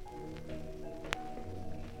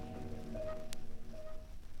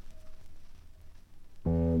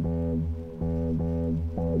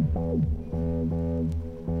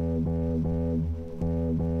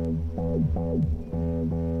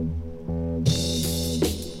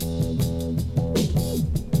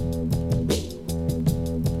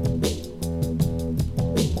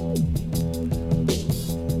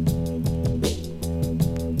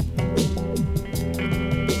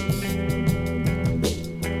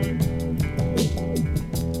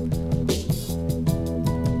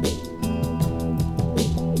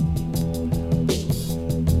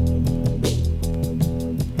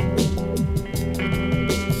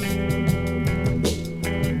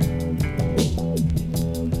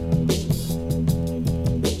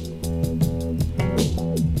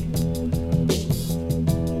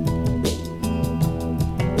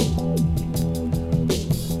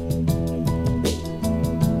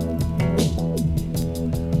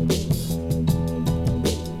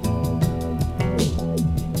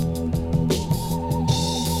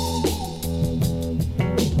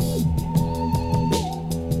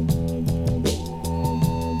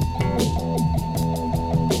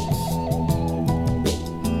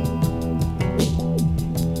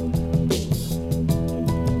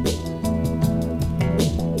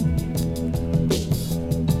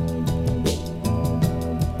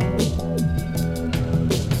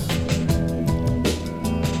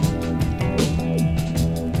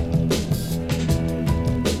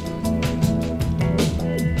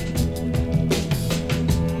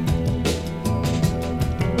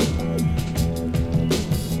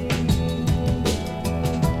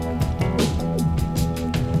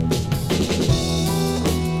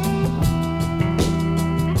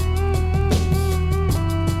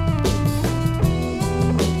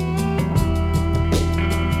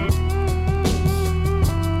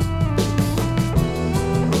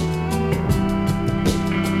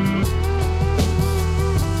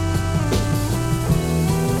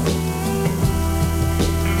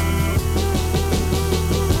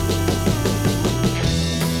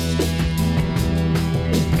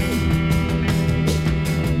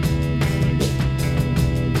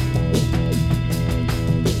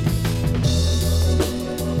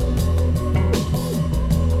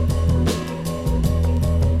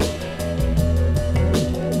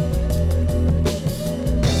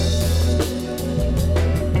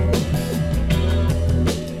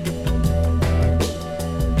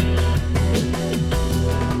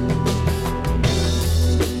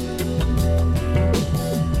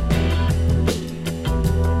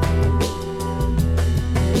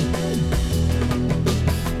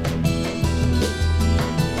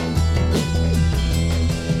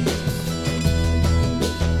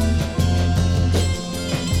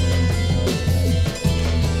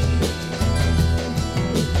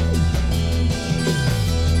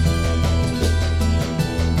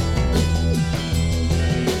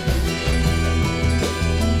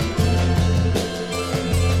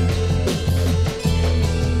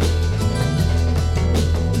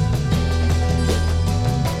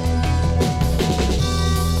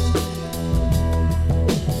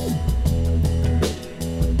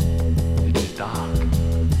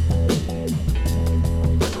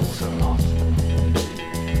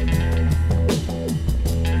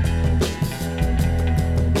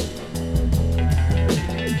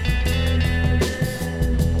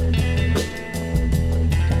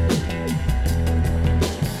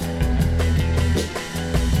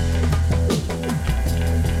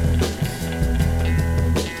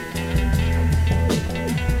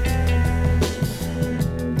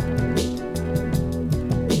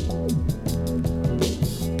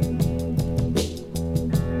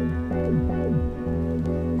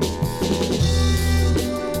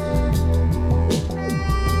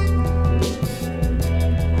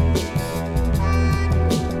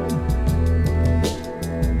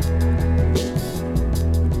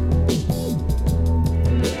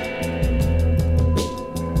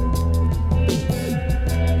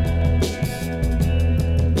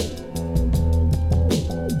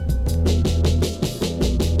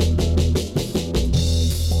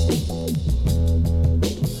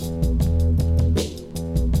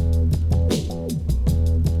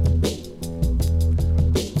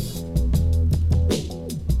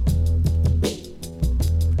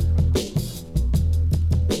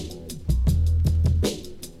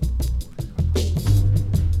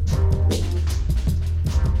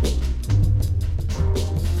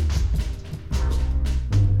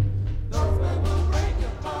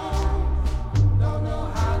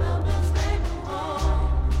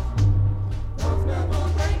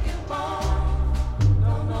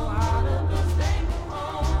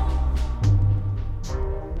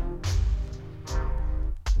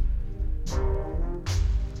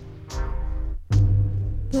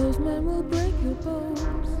 men will break your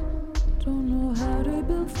bones. Don't know how to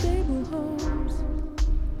build stable homes.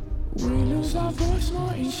 We lose our voice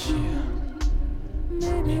more each year.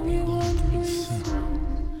 Maybe we won't win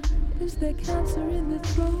soon. Is there cancer in the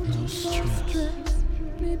throat? No stress.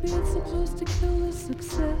 Maybe it's supposed to kill the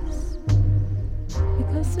success.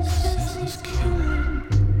 Because success is killing.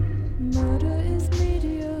 Murder is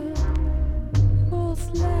media. False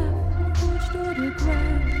laugh, forged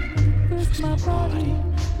autograph. First my body,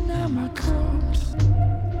 now my corpse.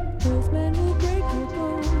 Those men will break your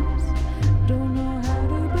bones. Don't know how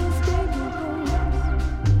to build stable homes.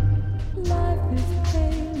 Life is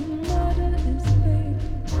pain, murder is pain.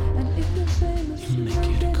 And if you're famous, you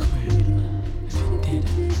don't get acquitted. If you did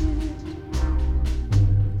it,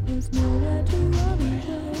 there's nowhere to run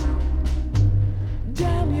away.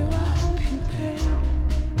 Damn you, I hope you pay.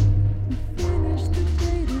 We finish the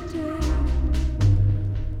day to day.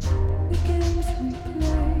 The games we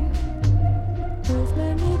play. Those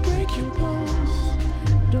men will break your bones.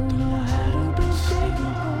 Don't know how to build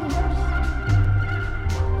stable homes.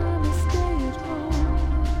 I'ma stay at home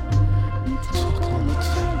and talk on the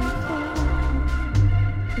telephone.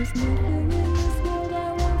 There's nothing in this world I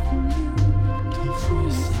want from you. Don't fool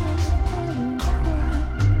yourself, I don't cry.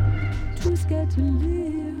 Too scared to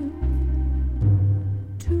live,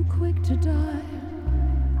 too quick to die.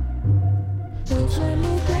 Those men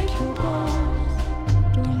will break your bones.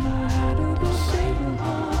 Don't know how to build stable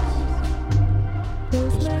homes.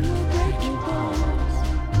 Those men will break your bones.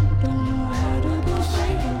 Don't know how to build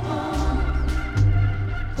stable homes.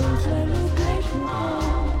 Those men will break your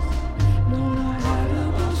bones. Don't know how to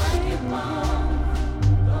build stable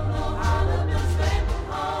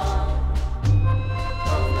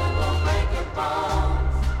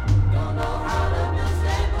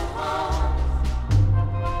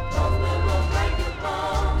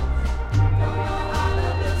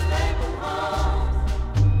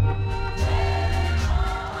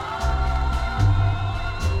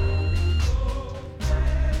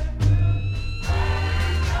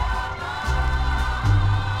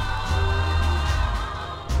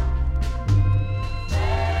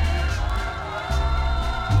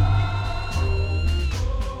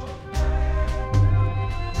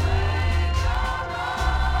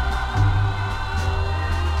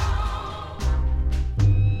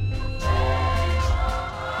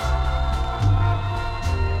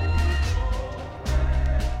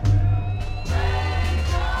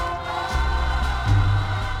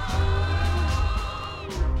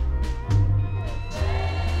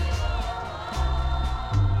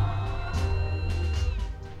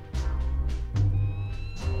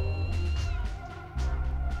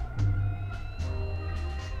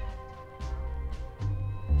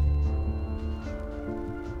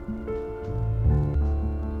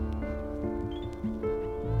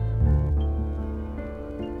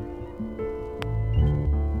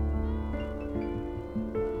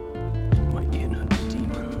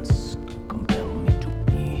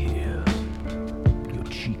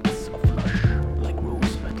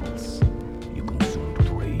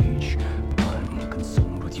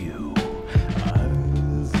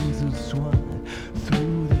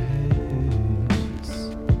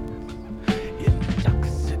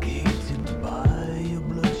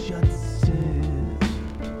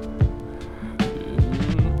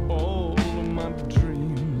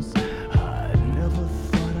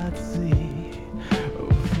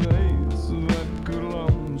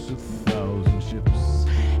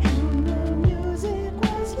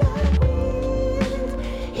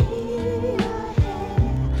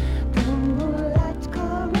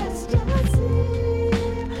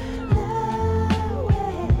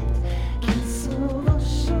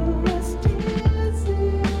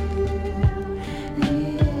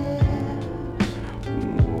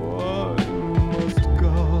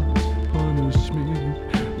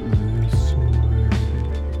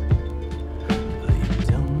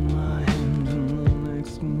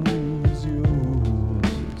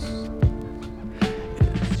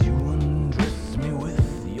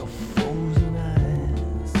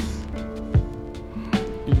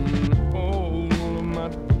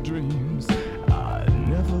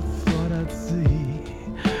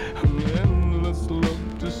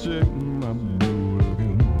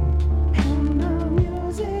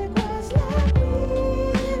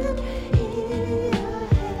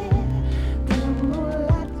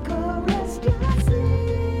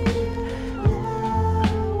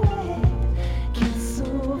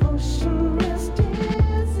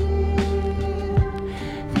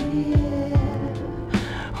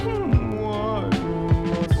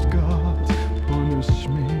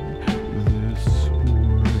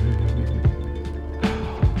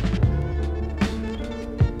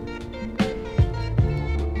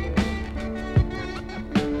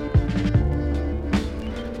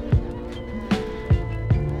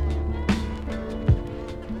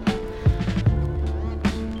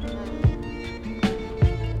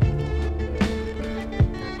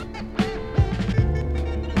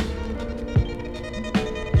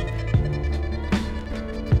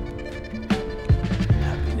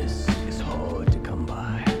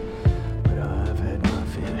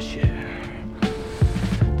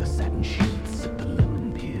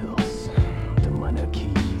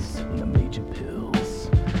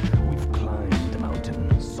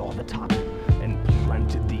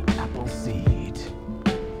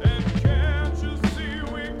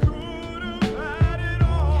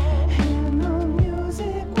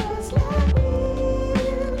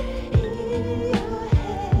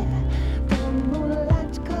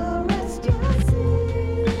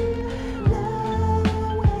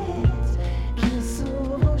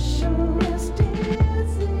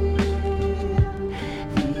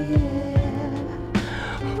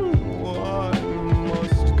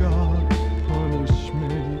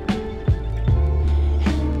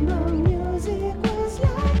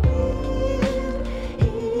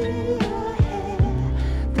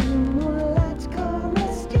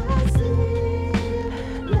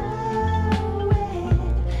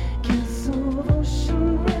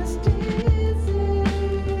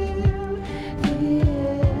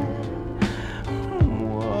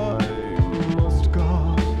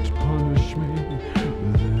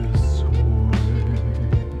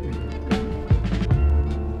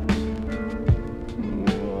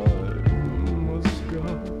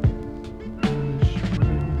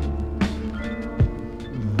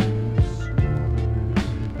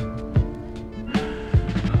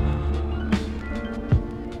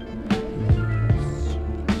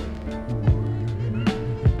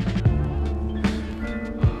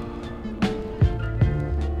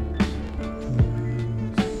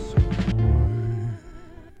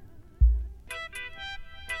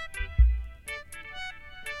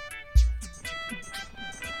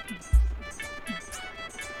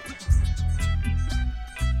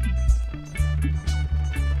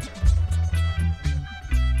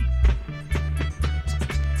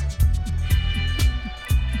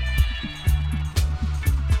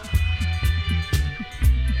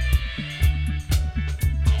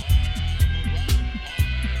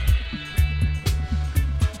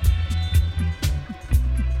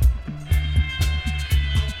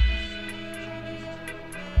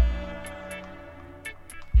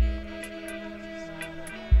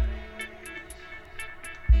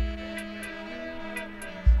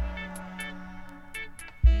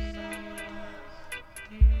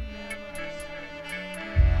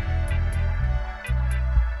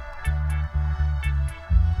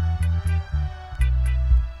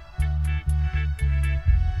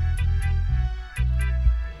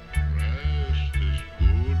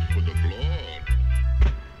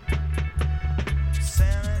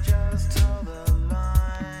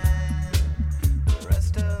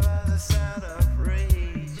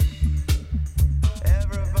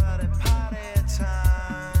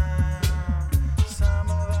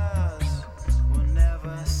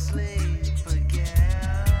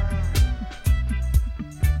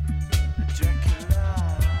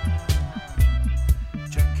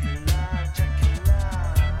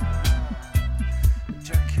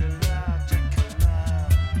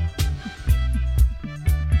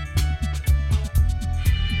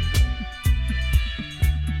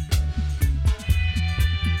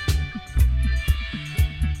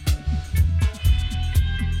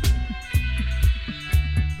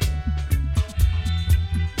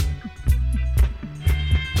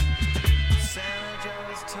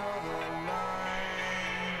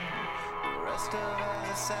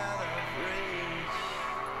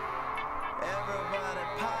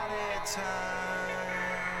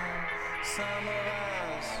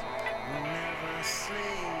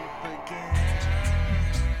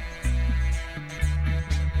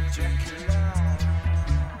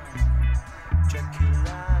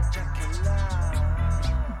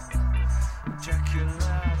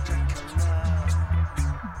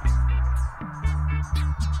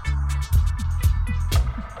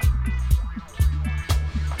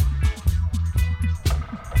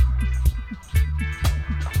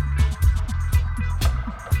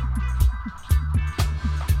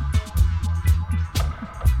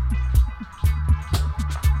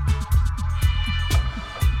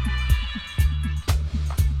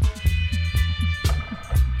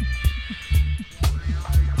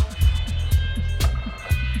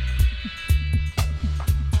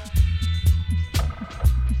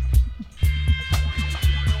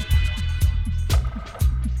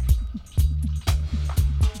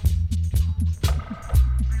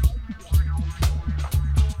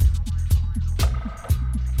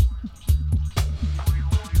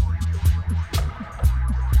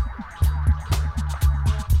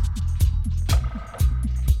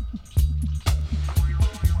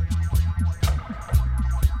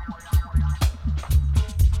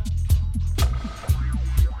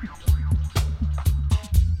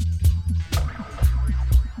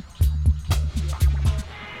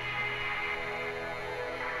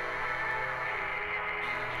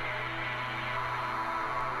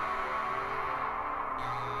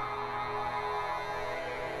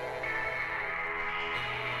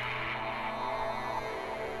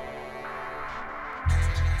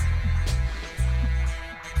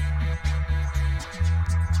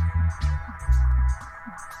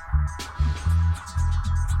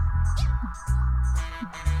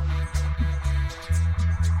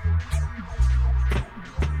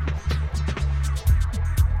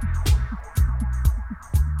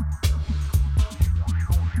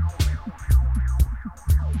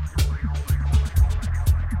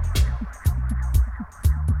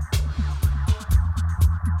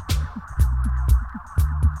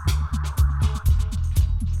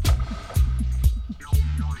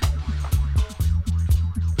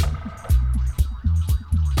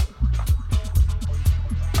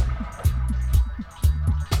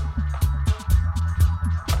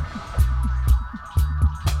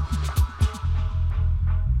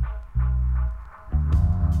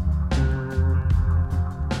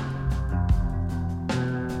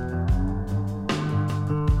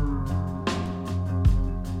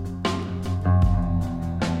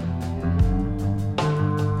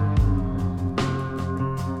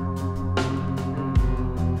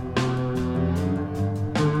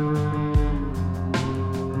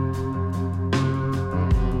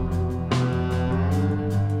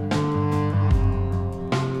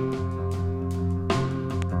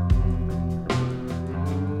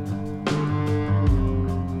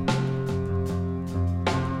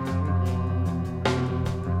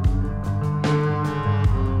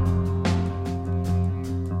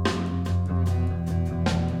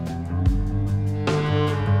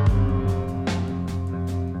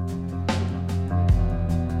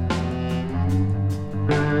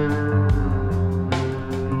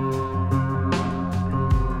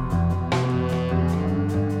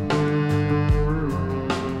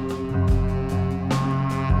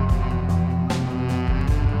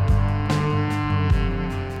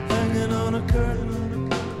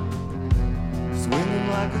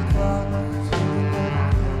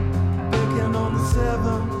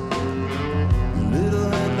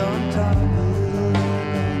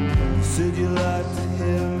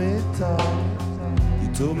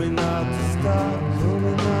told me not to stop, told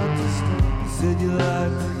me not to stop. You said you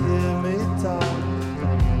like to hear me talk.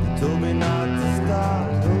 You told me not to stop,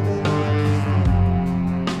 told me not to stop.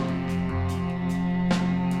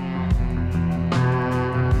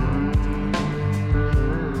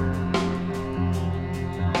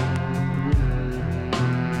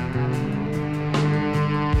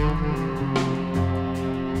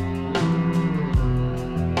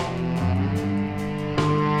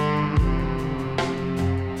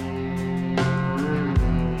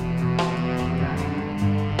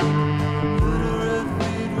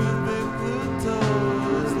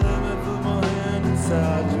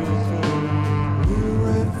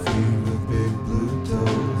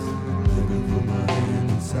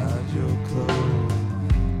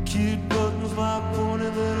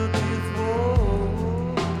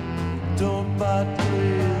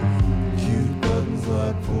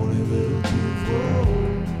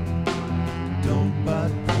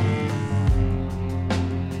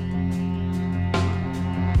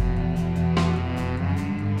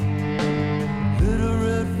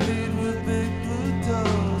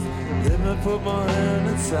 Put my hand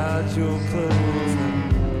inside your clothes.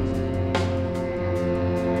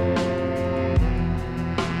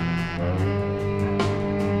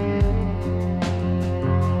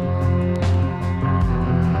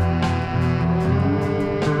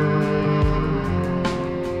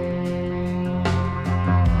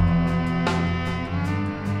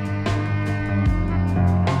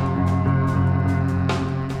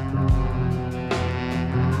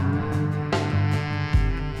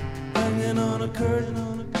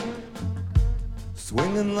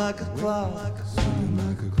 Swinging like a clock,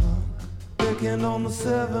 picking on the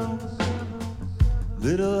seven,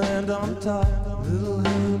 little hand on top, little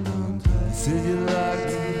hand on top. You said you like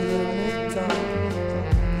to hear me talk,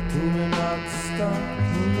 told me not to stop,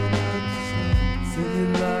 told me not to stop. Said you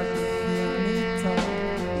like to hear me talk,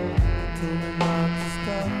 told me not to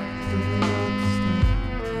stop, told me not to stop.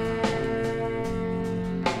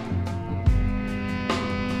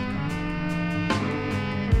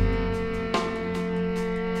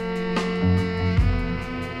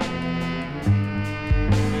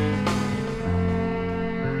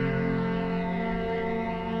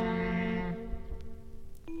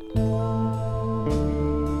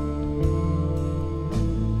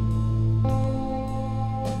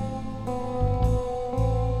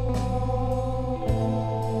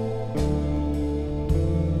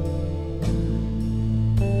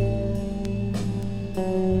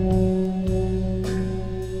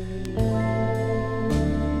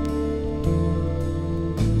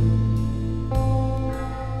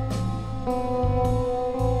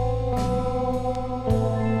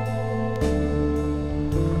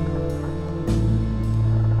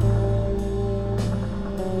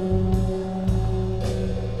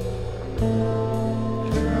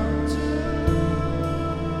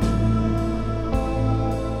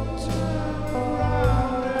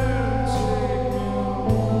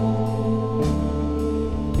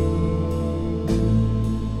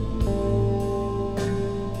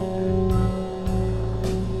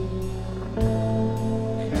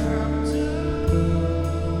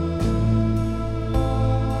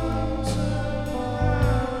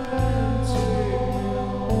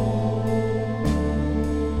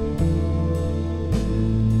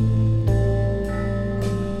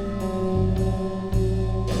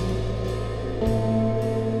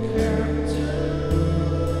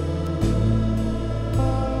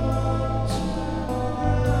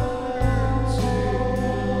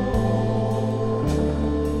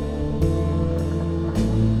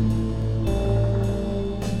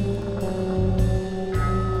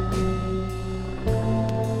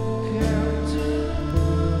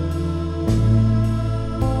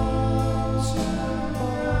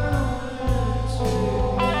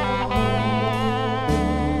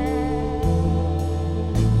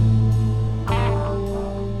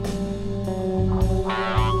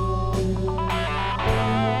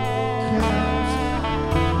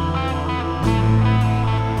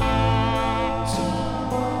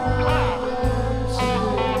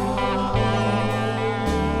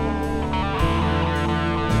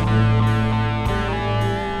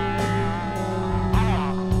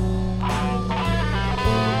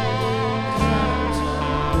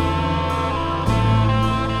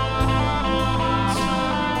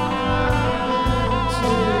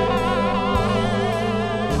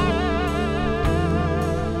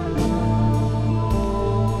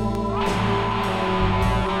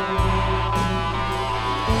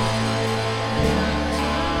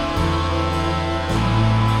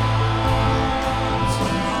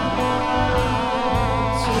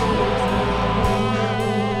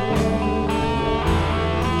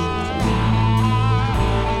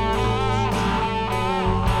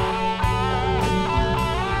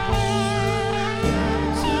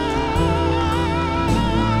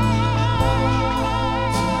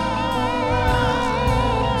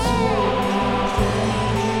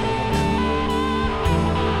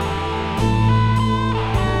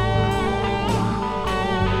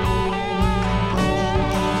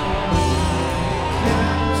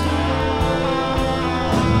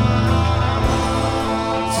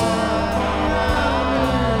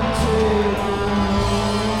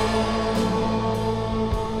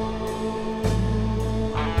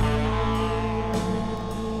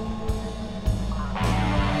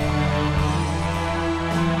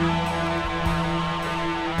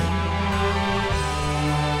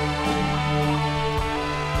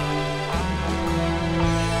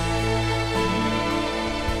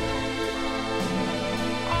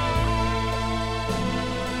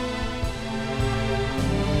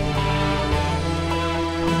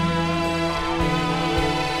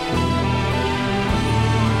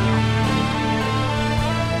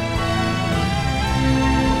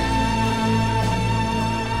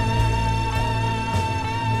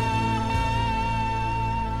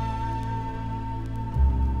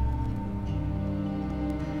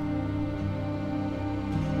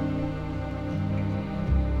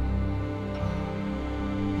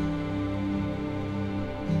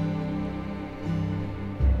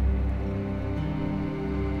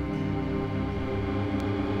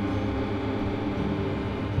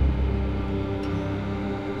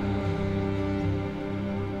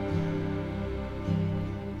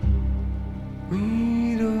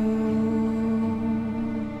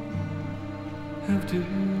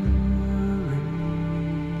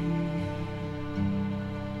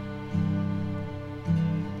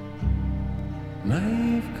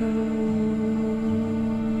 goes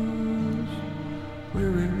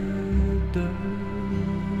where it does.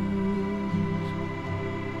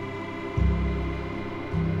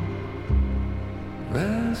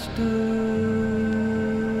 Faster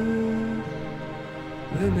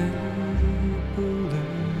than April is.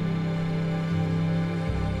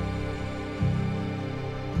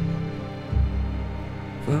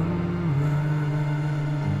 From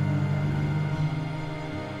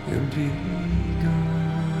empty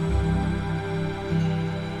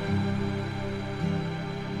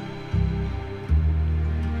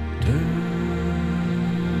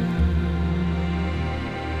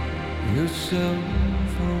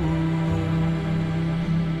yourself around.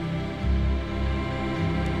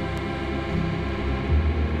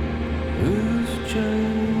 Loose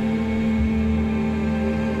change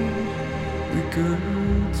we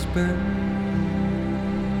could spend.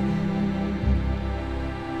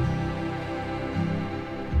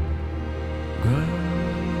 Grinding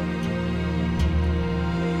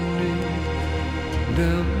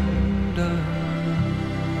down, down.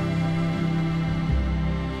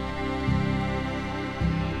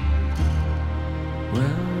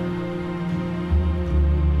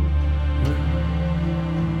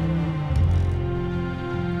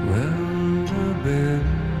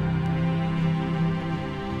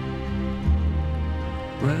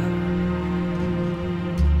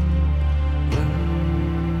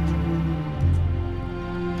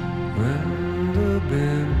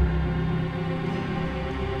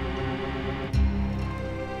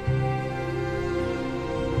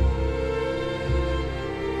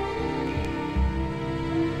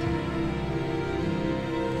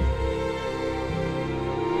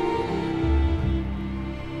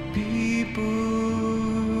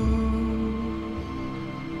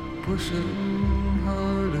 Pushing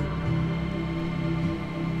harder,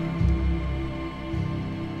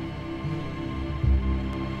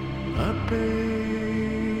 up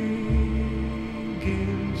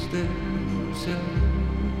against themselves.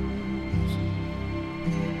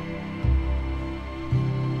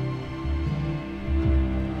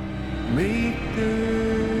 Make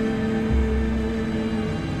their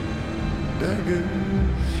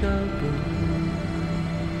daggers sharper.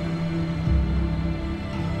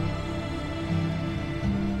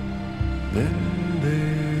 Then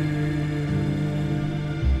their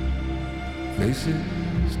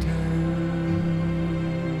faces turn.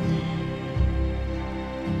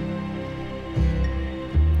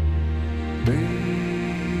 Baby,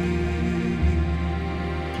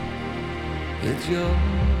 it's your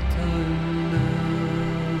time now.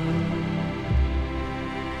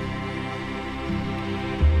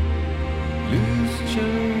 Loose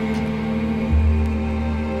change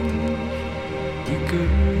we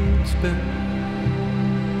could spend.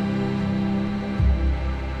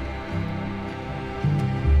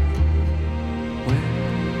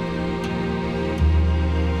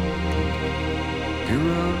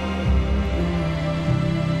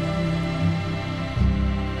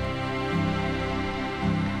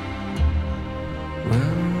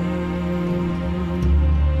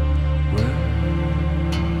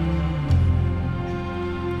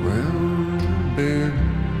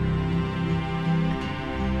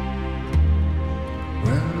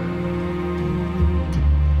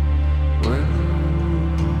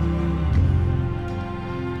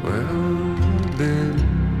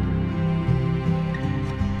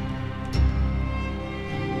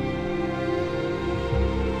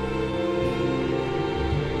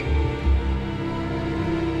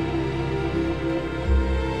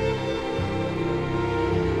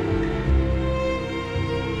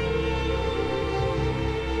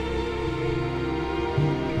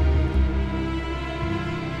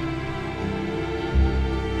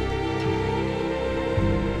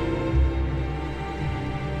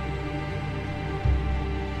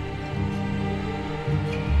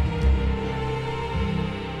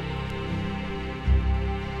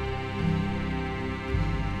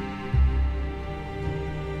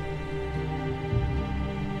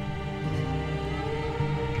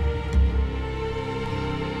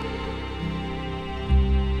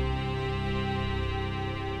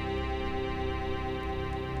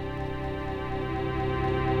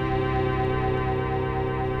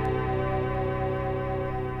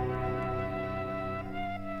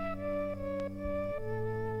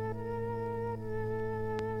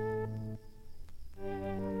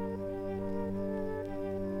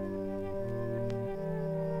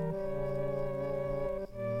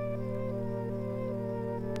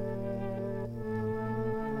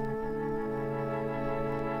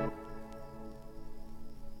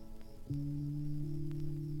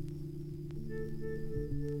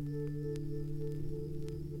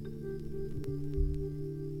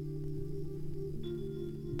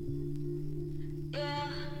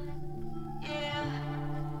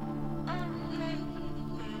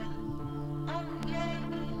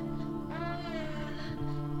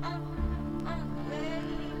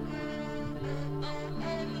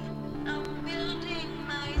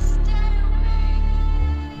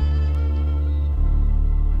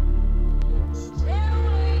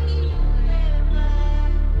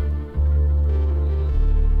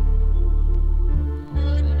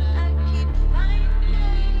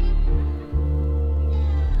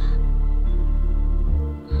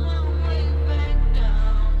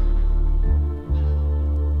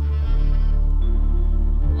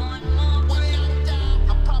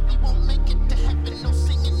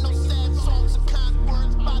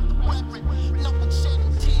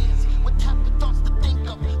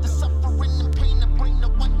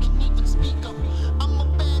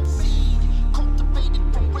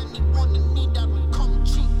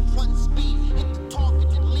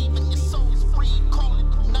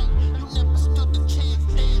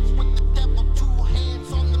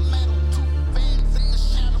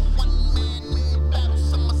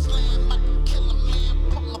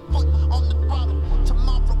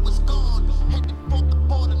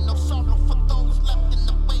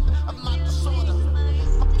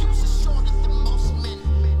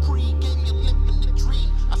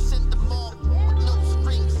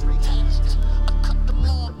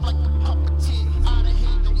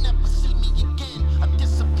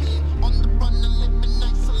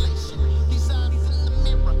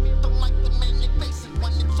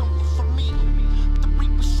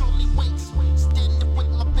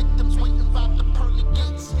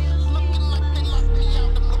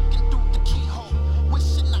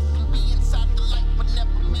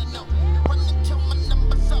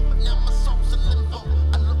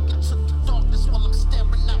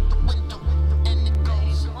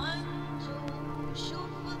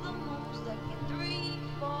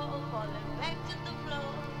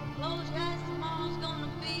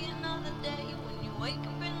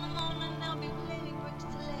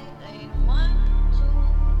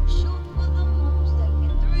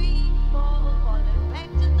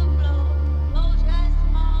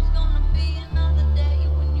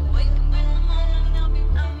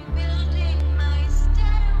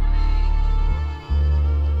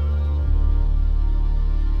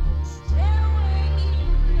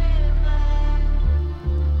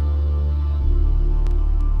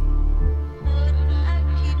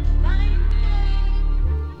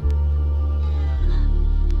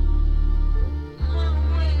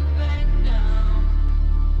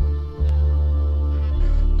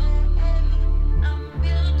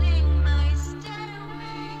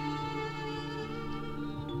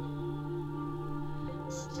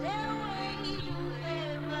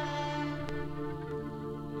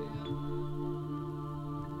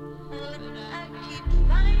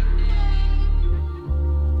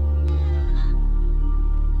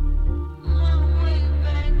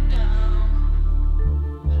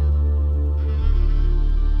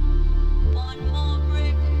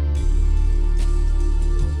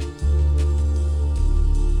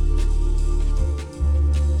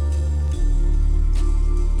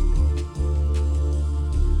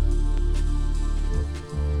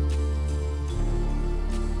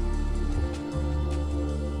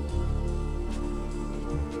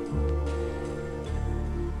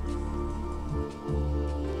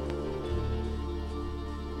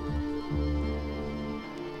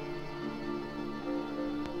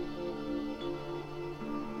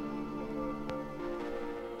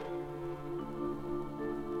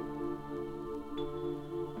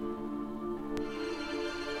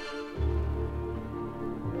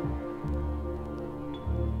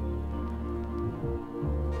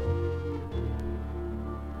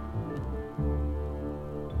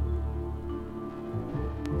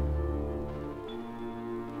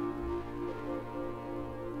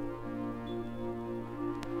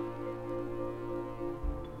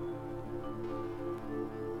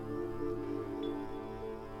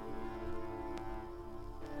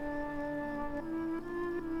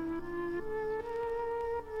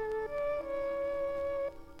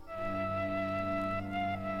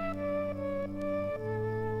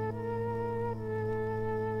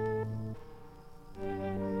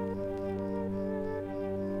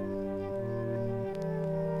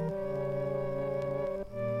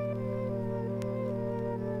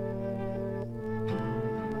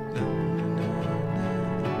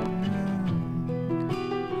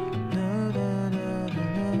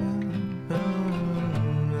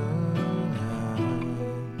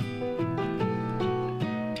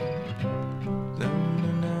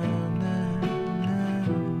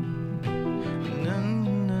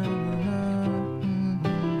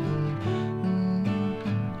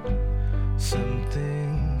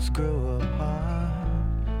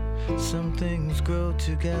 Some things grow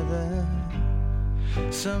together,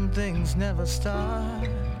 some things never start.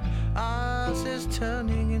 Ours is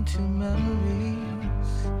turning into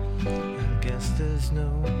memories. I guess there's no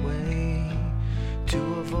way to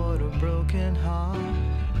avoid a broken heart.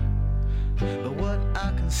 But what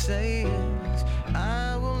I can say is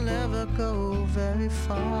I will never go very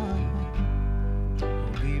far.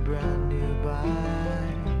 We'll be brand new by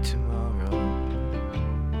tomorrow.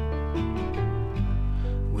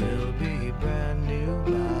 We'll be brand new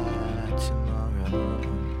by tomorrow.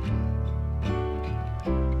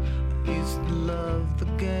 I used to love the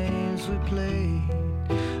games we played,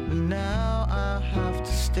 but now I have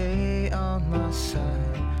to stay on my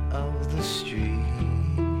side of the street.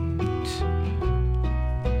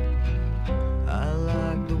 I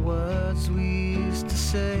like the words we used to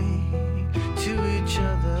say to each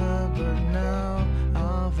other, but now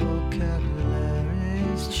our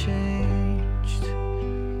vocabulary's changed.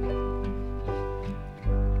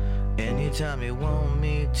 Anytime you want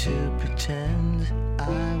me to pretend,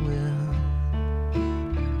 I will.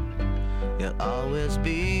 You'll always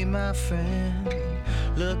be my friend,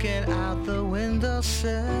 looking out the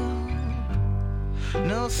windowsill.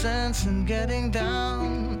 No sense in getting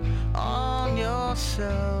down on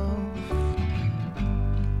yourself.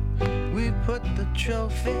 We put the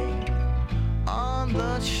trophy on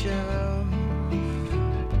the shelf.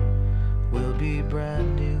 We'll be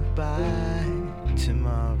brand new by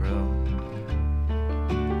tomorrow.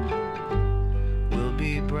 We'll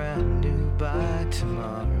be brand new by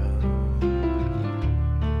tomorrow.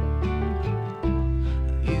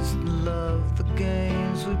 I used to love the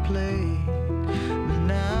games we played, but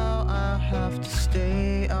now I have to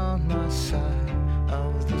stay on my side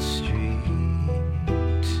of the street.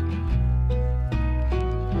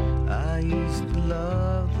 I used to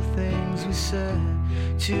love the things we said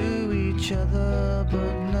to each other,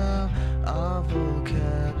 but now our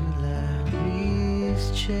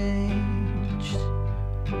vocabulary's changed.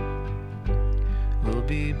 We'll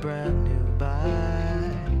be brand new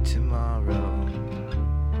by tomorrow.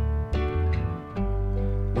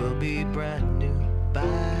 We'll be brand new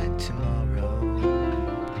by tomorrow.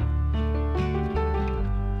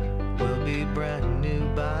 We'll be brand new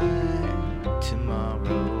by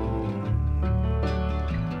tomorrow.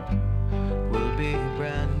 We'll be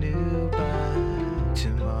brand new by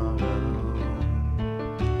tomorrow.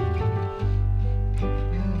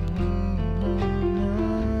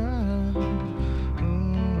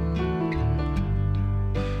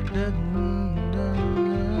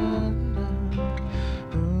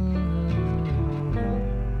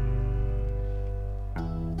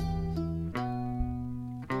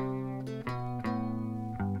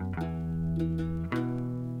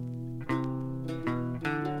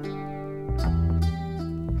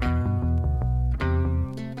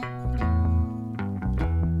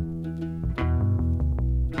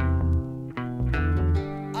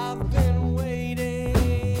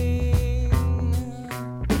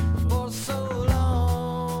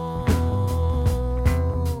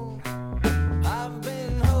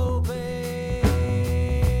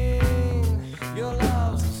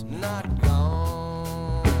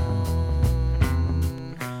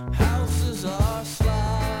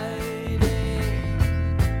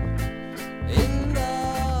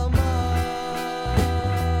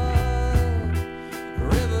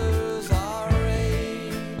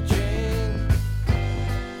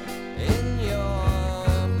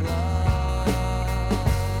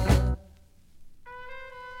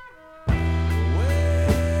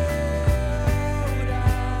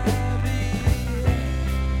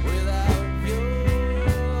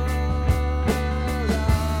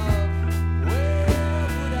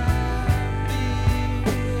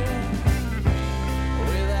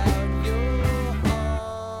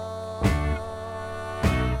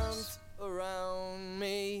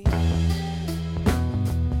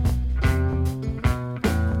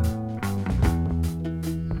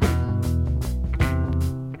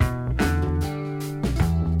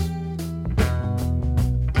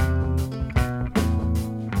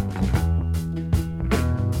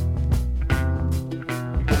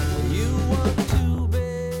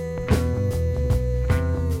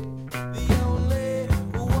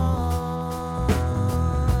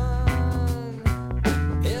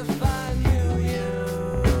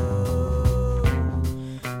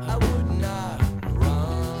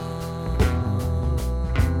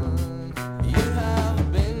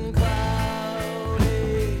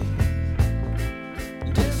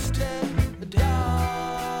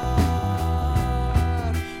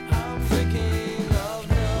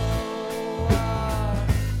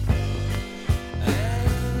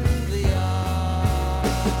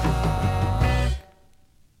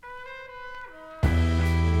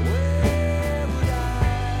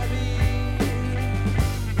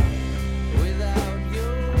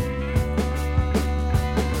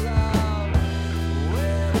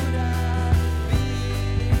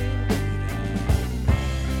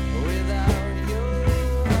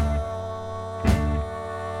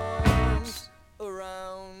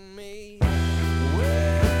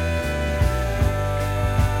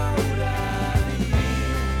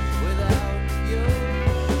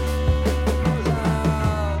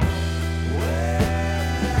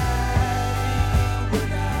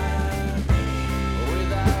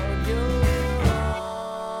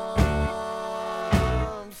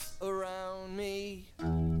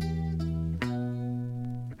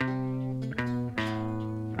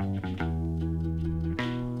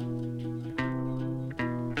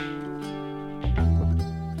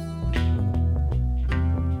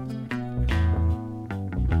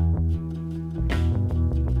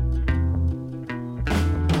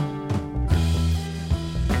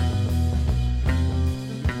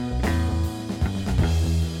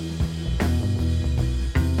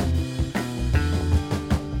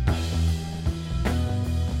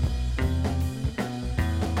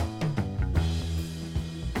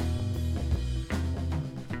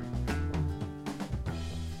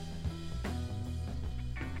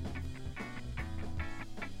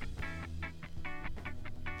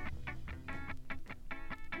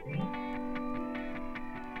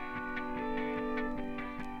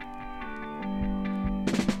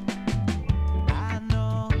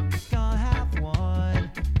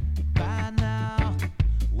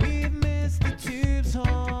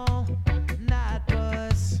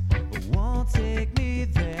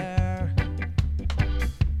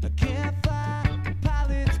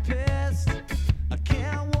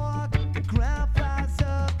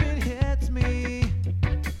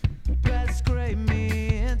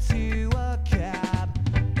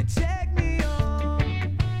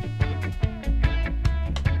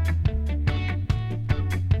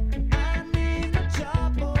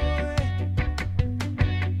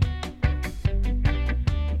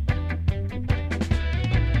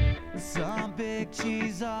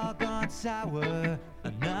 Sour,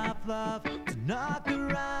 enough love to knock